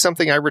may be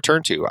something I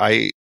return to.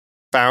 I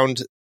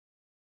found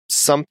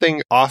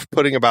something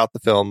off-putting about the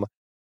film,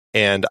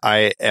 and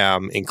I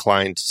am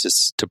inclined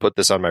to put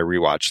this on my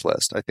rewatch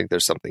list. I think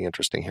there's something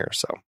interesting here.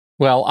 So,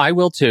 well, I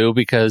will too,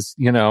 because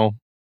I'm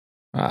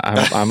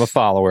a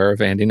follower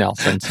of Andy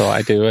Nelson, so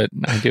I do it.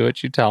 I do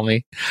what you tell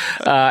me,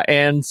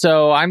 and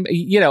so I'm.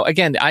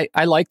 Again,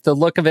 I like the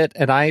look of it,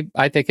 and I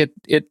think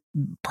it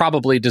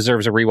probably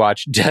deserves a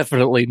rewatch.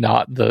 Definitely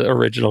not the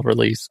original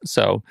release.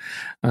 So,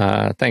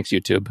 thanks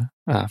YouTube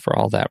for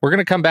all that. We're going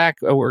to come back.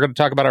 We're going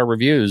to talk about our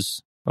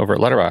reviews over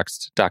at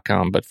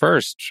Letterboxd.com. But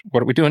first,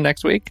 what are we doing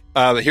next week?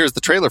 Here's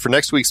the trailer for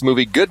next week's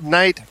movie, Good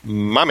Night,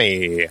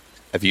 Mommy.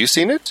 Have you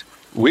seen it?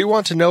 We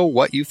want to know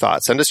what you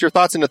thought. Send us your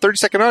thoughts in a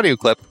 30-second audio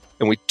clip,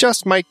 and we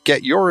just might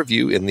get your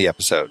review in the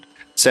episode.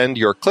 Send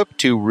your clip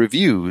to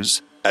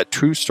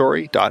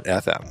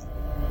reviews@truestory.fm.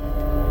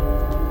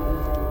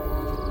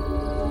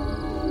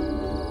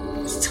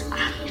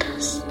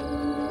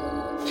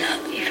 Ja,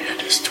 wie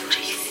würdest du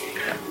dich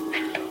fühlen,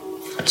 wenn du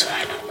von so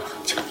einer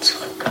Operation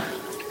zurückkommst?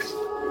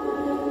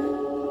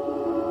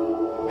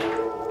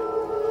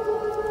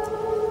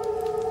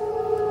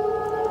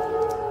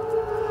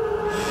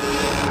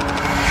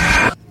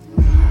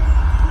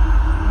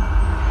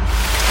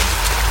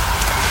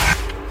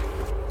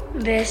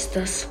 Wer ist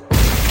das?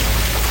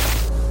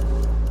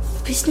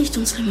 Du bist nicht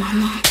unsere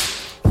Mama.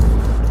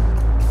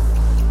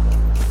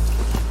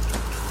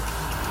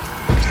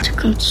 Bitte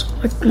komm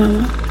zurück,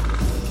 Mama.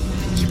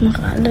 Ich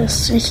mache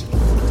alles.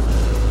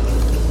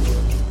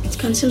 Jetzt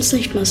kannst du uns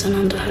nicht mehr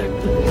auseinanderhalten.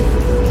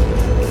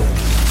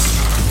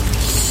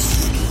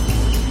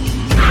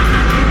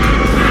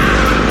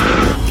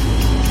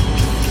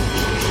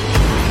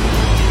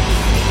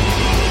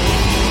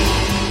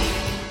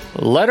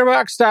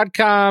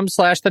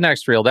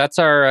 Letterboxd.com/thenextreel. That's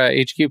our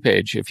HQ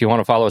page. If you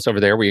want to follow us over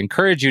there, we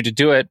encourage you to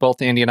do it.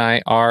 Both Andy and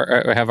I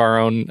have our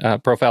own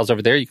profiles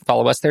over there. You can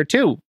follow us there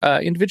too,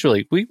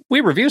 individually. We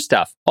review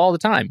stuff all the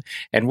time,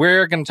 and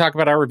we're going to talk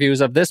about our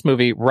reviews of this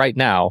movie right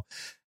now.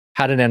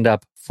 How did it end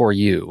up for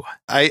you?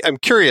 I'm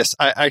curious.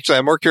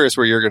 I'm more curious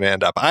where you're going to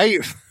end up. I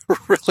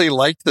really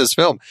liked this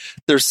film.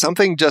 There's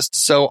something just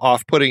so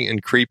off-putting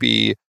and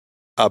creepy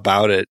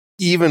about it,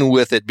 even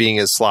with it being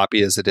as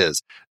sloppy as it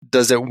is.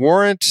 Does it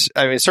warrant,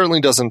 it certainly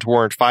doesn't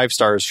warrant 5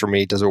 stars for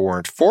me. Does it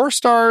warrant 4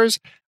 stars?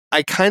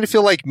 I kind of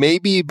feel like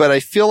maybe, but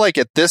I feel like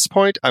at this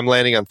point, I'm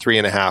landing on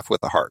 3.5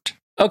 with a heart.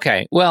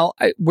 Okay, well,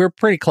 we're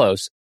pretty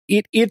close.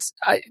 It's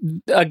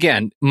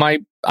again,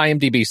 my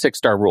IMDb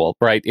 6-star rule,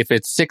 right? If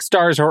it's 6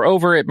 stars or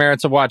over, it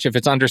merits a watch. If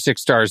it's under 6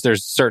 stars,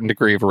 there's a certain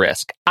degree of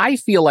risk. I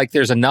feel like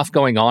there's enough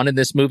going on in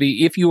this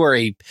movie. If you are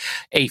a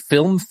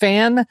film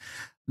fan,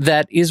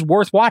 that is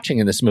worth watching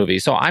in this movie.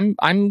 So I'm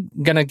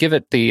gonna give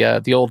it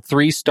the old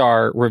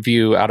 3-star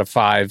review out of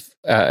 5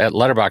 at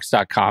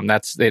Letterboxd.com.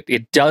 That's it.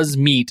 It does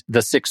meet the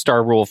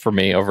 6-star rule for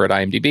me over at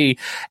IMDb,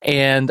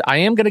 and I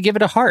am gonna give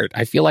it a heart.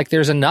 I feel like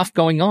there's enough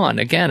going on.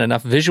 Again,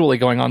 enough visually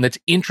going on that's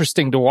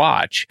interesting to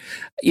watch.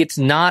 It's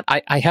not.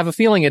 I have a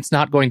feeling it's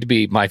not going to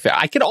be my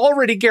favorite. I can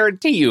already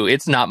guarantee you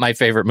it's not my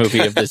favorite movie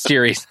of this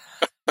series.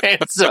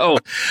 And so,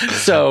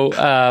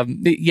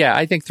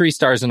 I think 3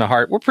 stars and a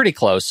heart. We're pretty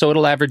close. So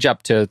it'll average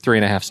up to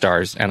 3.5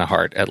 stars and a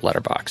heart at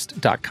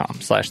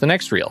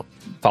Letterboxd.com/thenextreel.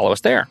 follow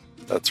us there.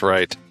 That's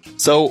right.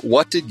 So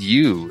what did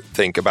you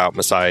think about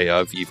Messiah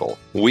of Evil?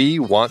 We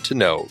want to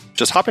know.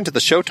 Just hop into the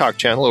Show Talk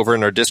channel over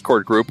in our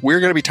Discord group. We're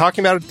going to be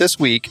talking about it this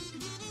week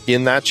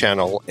in that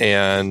channel.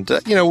 And,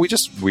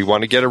 we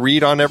want to get a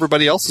read on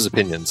everybody else's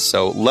opinions.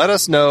 So let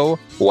us know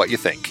what you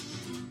think.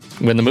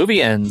 When the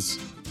movie ends,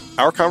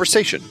 our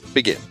conversation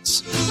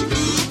begins.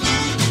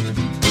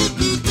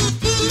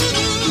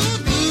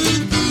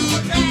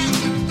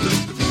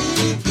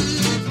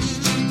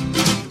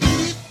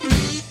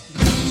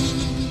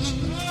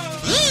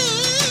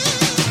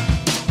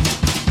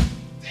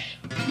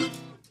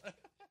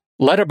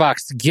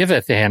 Letterboxd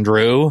giveth,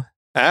 Andrew.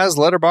 As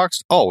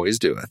Letterboxd always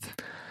doeth.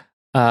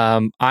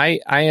 I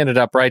ended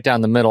up right down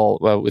the middle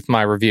with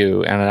my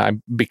review,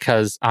 and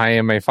because I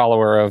am a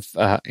follower of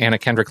Anna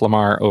Kendrick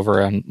Lamar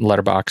over on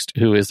Letterboxd,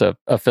 who is a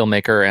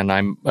filmmaker, and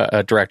I'm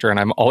a director, and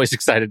I'm always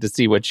excited to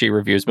see what she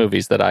reviews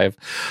movies that I've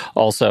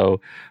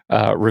also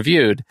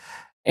reviewed.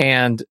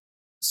 And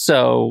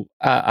so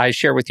I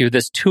share with you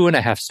this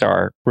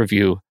 2.5-star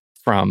review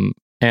from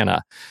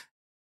Anna.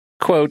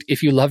 Quote,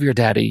 "If you love your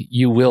daddy,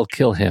 you will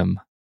kill him.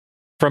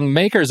 From the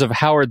makers of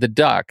Howard the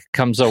Duck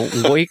comes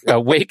a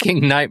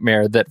waking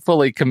nightmare that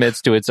fully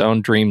commits to its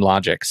own dream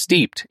logic,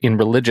 steeped in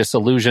religious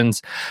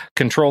illusions,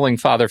 controlling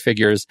father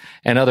figures,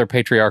 and other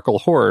patriarchal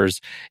horrors.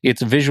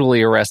 Its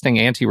visually arresting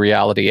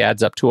anti-reality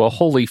adds up to a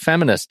wholly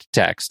feminist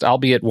text,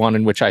 albeit one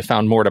in which I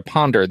found more to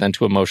ponder than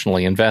to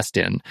emotionally invest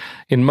in.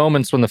 In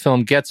moments when the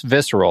film gets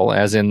visceral,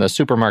 as in the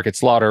supermarket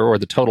slaughter or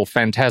the total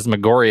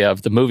phantasmagoria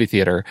of the movie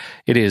theater,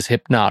 it is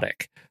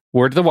hypnotic.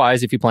 Word to the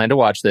wise, if you plan to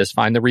watch this,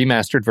 find the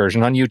remastered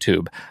version on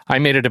YouTube. I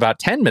made it about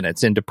 10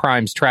 minutes into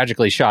Prime's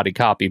tragically shoddy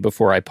copy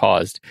before I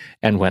paused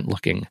and went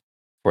looking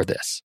for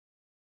this."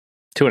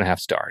 2.5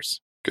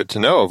 stars. Good to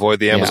know. Avoid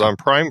the Amazon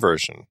Prime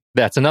version.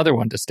 That's another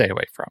one to stay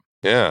away from.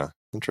 Yeah,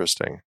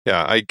 interesting.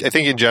 Yeah, I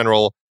think in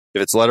general,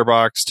 if it's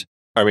Letterboxd,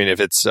 if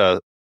it's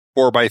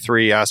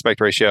 4:3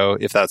 aspect ratio,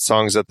 if that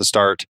song's at the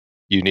start,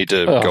 you need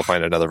to go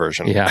find another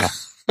version. Yeah.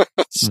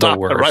 Stop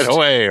it right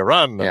away.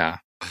 Run. Yeah.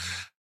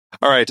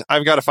 All right,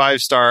 I've got a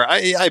 5-star.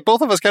 I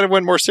both of us kind of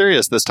went more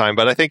serious this time,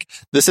 but I think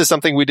this is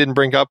something we didn't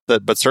bring up,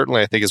 but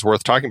certainly I think is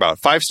worth talking about.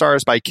 5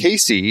 stars by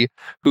Casey,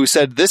 who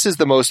said, "This is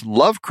the most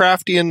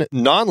Lovecraftian,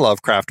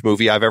 non-Lovecraft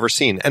movie I've ever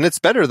seen, and it's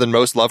better than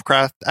most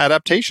Lovecraft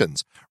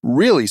adaptations.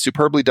 Really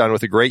superbly done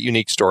with a great,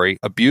 unique story,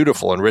 a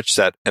beautiful and rich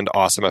set, and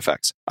awesome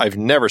effects. I've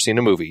never seen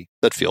a movie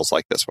that feels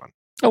like this one."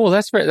 Oh, well,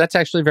 that's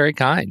actually very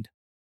kind.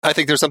 I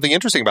think there's something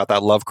interesting about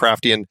that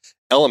Lovecraftian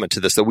element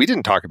to this that we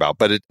didn't talk about,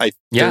 but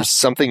there's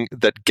something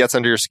that gets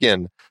under your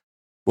skin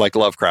like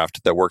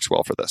Lovecraft that works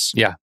well for this.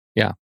 Yeah,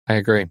 I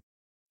agree.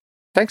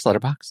 Thanks,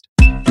 Letterboxd.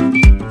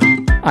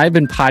 I've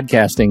been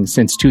podcasting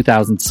since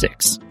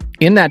 2006.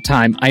 In that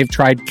time, I've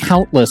tried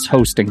countless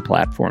hosting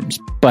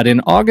platforms, but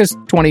in August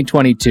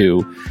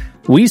 2022,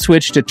 we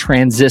switched to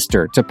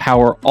Transistor to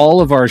power all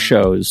of our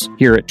shows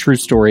here at True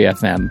Story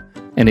FM.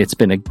 And it's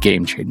been a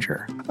game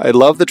changer. I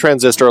love the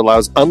Transistor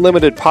allows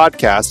unlimited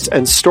podcasts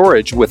and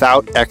storage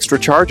without extra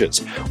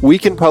charges. We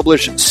can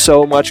publish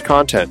so much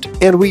content,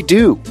 and we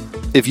do.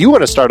 If you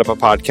want to start up a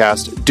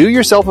podcast, do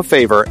yourself a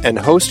favor and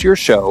host your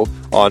show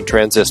on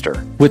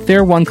Transistor. With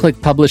their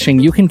one-click publishing,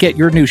 you can get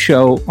your new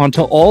show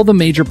onto all the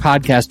major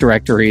podcast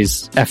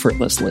directories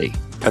effortlessly.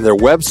 And their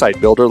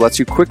website builder lets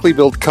you quickly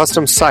build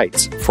custom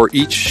sites for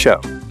each show.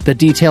 The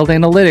detailed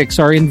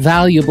analytics are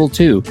invaluable,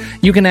 too.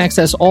 You can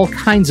access all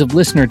kinds of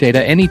listener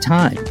data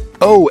anytime.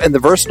 Oh, and the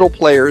versatile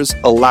players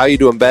allow you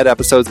to embed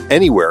episodes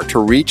anywhere to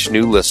reach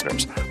new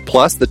listeners.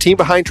 Plus, the team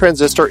behind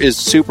Transistor is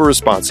super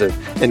responsive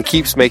and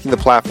keeps making the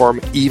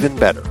platform even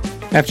better.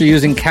 After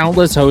using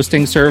countless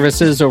hosting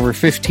services over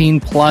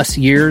 15-plus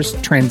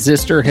years,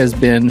 Transistor has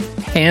been,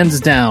 hands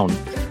down,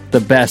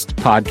 the best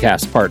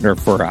podcast partner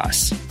for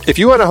us. If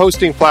you want a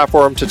hosting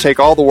platform to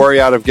take all the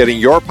worry out of getting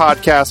your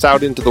podcast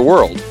out into the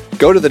world,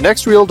 go to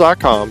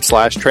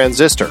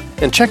thenextreel.com/transistor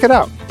and check it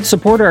out.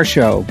 Support our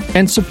show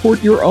and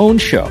support your own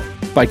show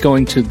by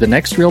going to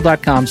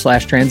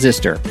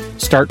thenextreel.com/transistor.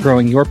 Start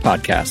growing your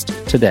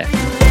podcast today.